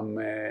them some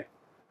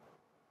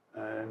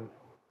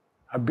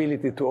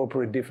ability to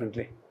operate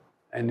differently,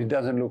 and it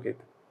doesn't look it.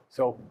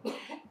 So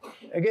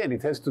again,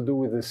 it has to do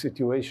with the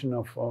situation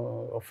of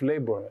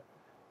labor.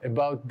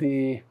 About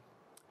if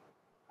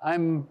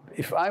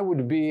I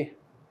would be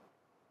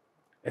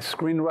a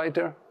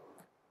screenwriter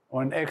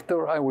or an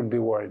actor, I would be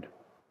worried.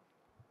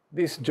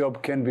 This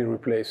job can be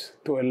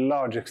replaced to a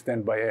large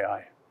extent by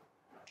AI.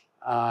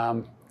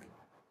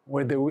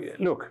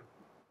 Look,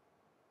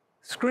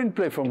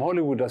 screenplay from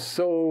Hollywood are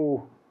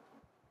so,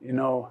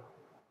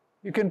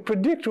 you can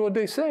predict what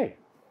they say.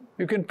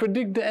 You can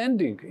predict the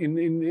ending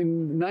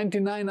in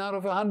 99 out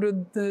of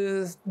 100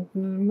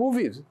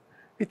 movies.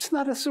 It's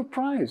not a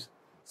surprise.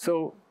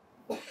 So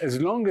as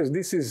long as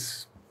this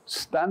is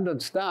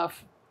standard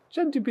stuff,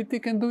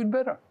 ChatGPT can do it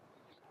better.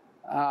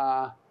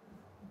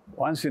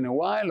 Once in a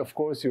while, of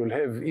course, you'll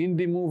have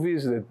indie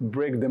movies that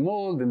break the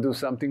mold and do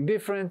something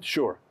different.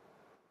 Sure,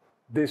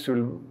 this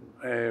will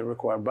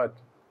require, but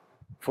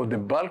for the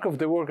bulk of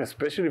the work,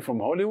 especially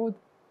from Hollywood,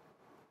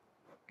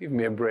 give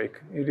me a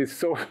break. It is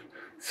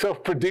so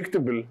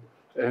predictable,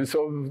 and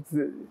so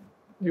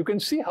you can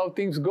see how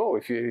things go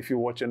if you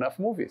watch enough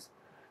movies.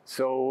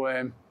 So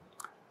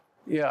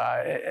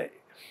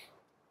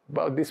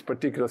about this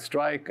particular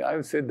strike, I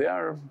would say they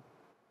are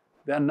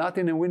not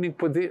in a winning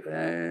position.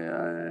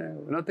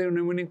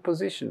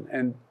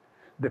 And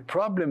the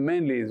problem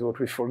mainly is what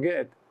we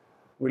forget.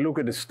 We look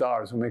at the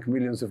stars who make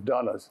millions of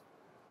dollars,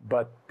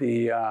 but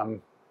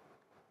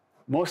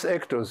most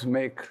actors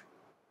make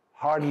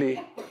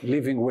hardly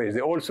living wage.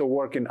 They also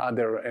work in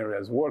other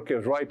areas.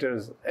 Workers,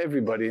 writers,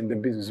 everybody in the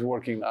business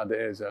working in other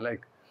areas.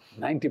 Like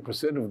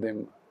 90% of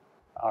them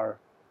are,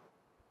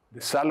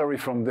 the salary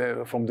from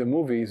the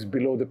movie is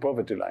below the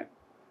poverty line.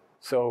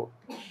 So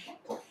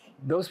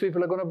those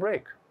people are going to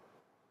break.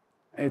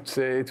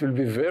 It will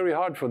be very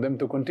hard for them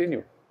to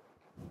continue.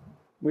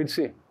 We'll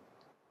see.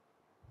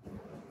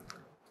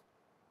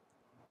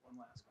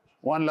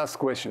 One last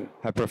question.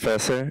 Hi,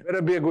 Professor.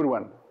 Better be a good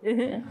one.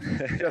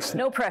 Just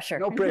no pressure.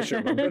 No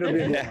pressure, but better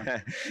be a good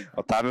one.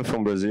 Otávio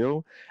from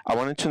Brazil. I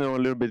wanted to know a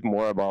little bit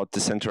more about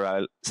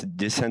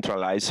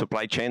decentralized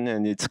supply chain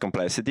and its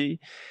complexity.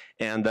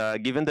 And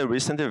given the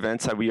recent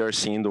events that we are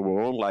seeing in the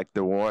world, like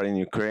the war in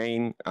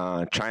Ukraine,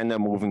 China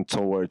moving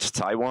towards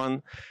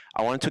Taiwan,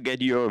 I wanted to get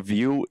your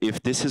view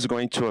if this is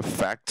going to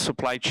affect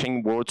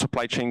world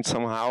supply chain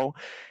somehow,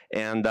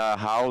 and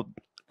how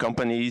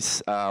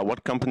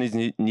what companies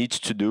need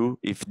to do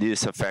if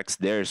this affects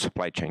their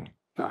supply chain.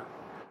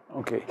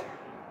 Okay.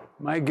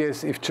 My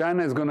guess, if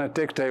China is going to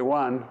attack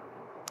Taiwan,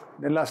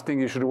 the last thing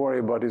you should worry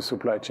about is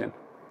supply chain.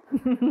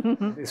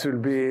 This will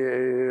be,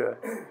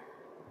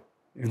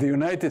 if the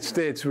United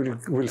States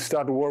will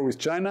start a war with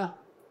China,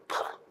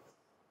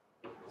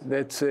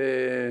 that's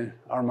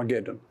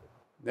Armageddon.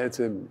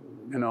 That's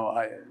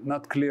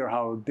not clear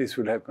how this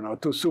will happen. Or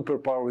two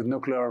superpowers with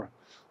nuclear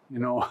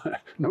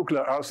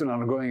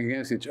arsenal going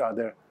against each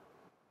other.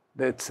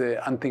 That's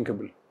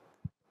unthinkable.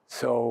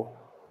 So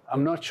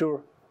I'm not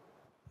sure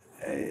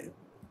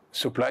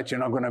supply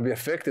chain are going to be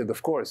affected,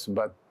 of course,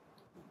 but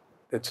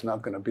that's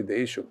not going to be the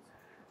issue.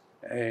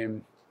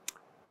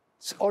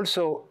 It's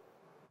also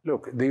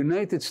Look, the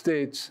United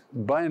States,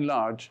 by and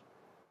large,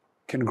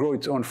 can grow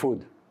its own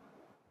food.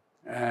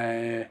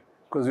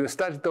 Because we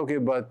started talking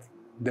about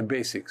the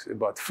basics,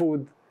 about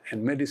food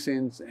and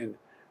medicines, and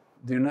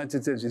the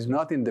United States is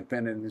not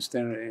independent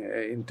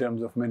in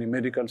terms of many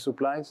medical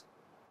supplies,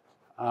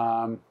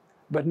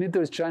 but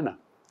neither is China.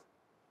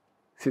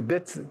 See,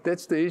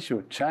 that's the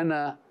issue.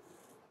 China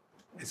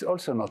is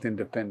also not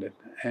independent,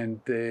 and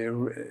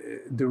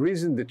the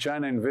reason that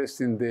China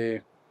invests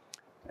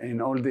in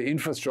all the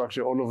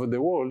infrastructure all over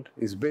the world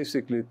is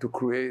basically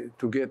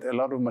to get a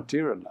lot of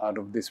material out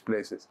of these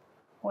places.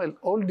 Well,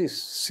 all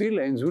these sea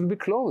lanes will be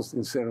closed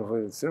instead of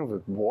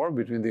a war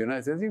between the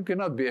United States. You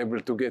cannot be able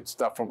to get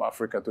stuff from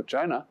Africa to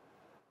China.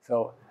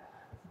 So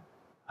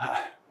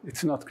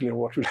it's not clear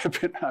what will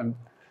happen.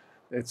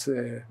 It's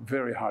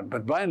very hard.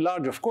 But by and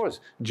large, of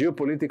course,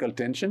 geopolitical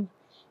tension,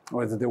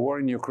 whether the war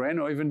in Ukraine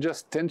or even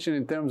just tension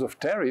in terms of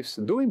tariffs,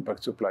 do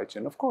impact supply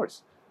chain, of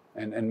course,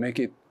 and make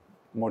it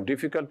more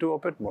difficult to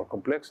operate, more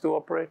complex to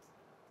operate,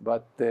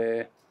 but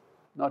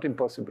not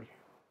impossible.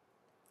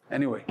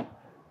 Anyway,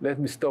 let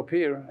me stop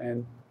here,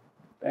 and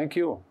thank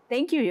you.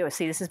 Thank you,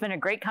 Yossi. This has been a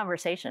great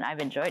conversation. I've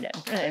enjoyed it.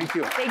 Thank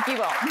you. Thank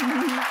you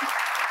all.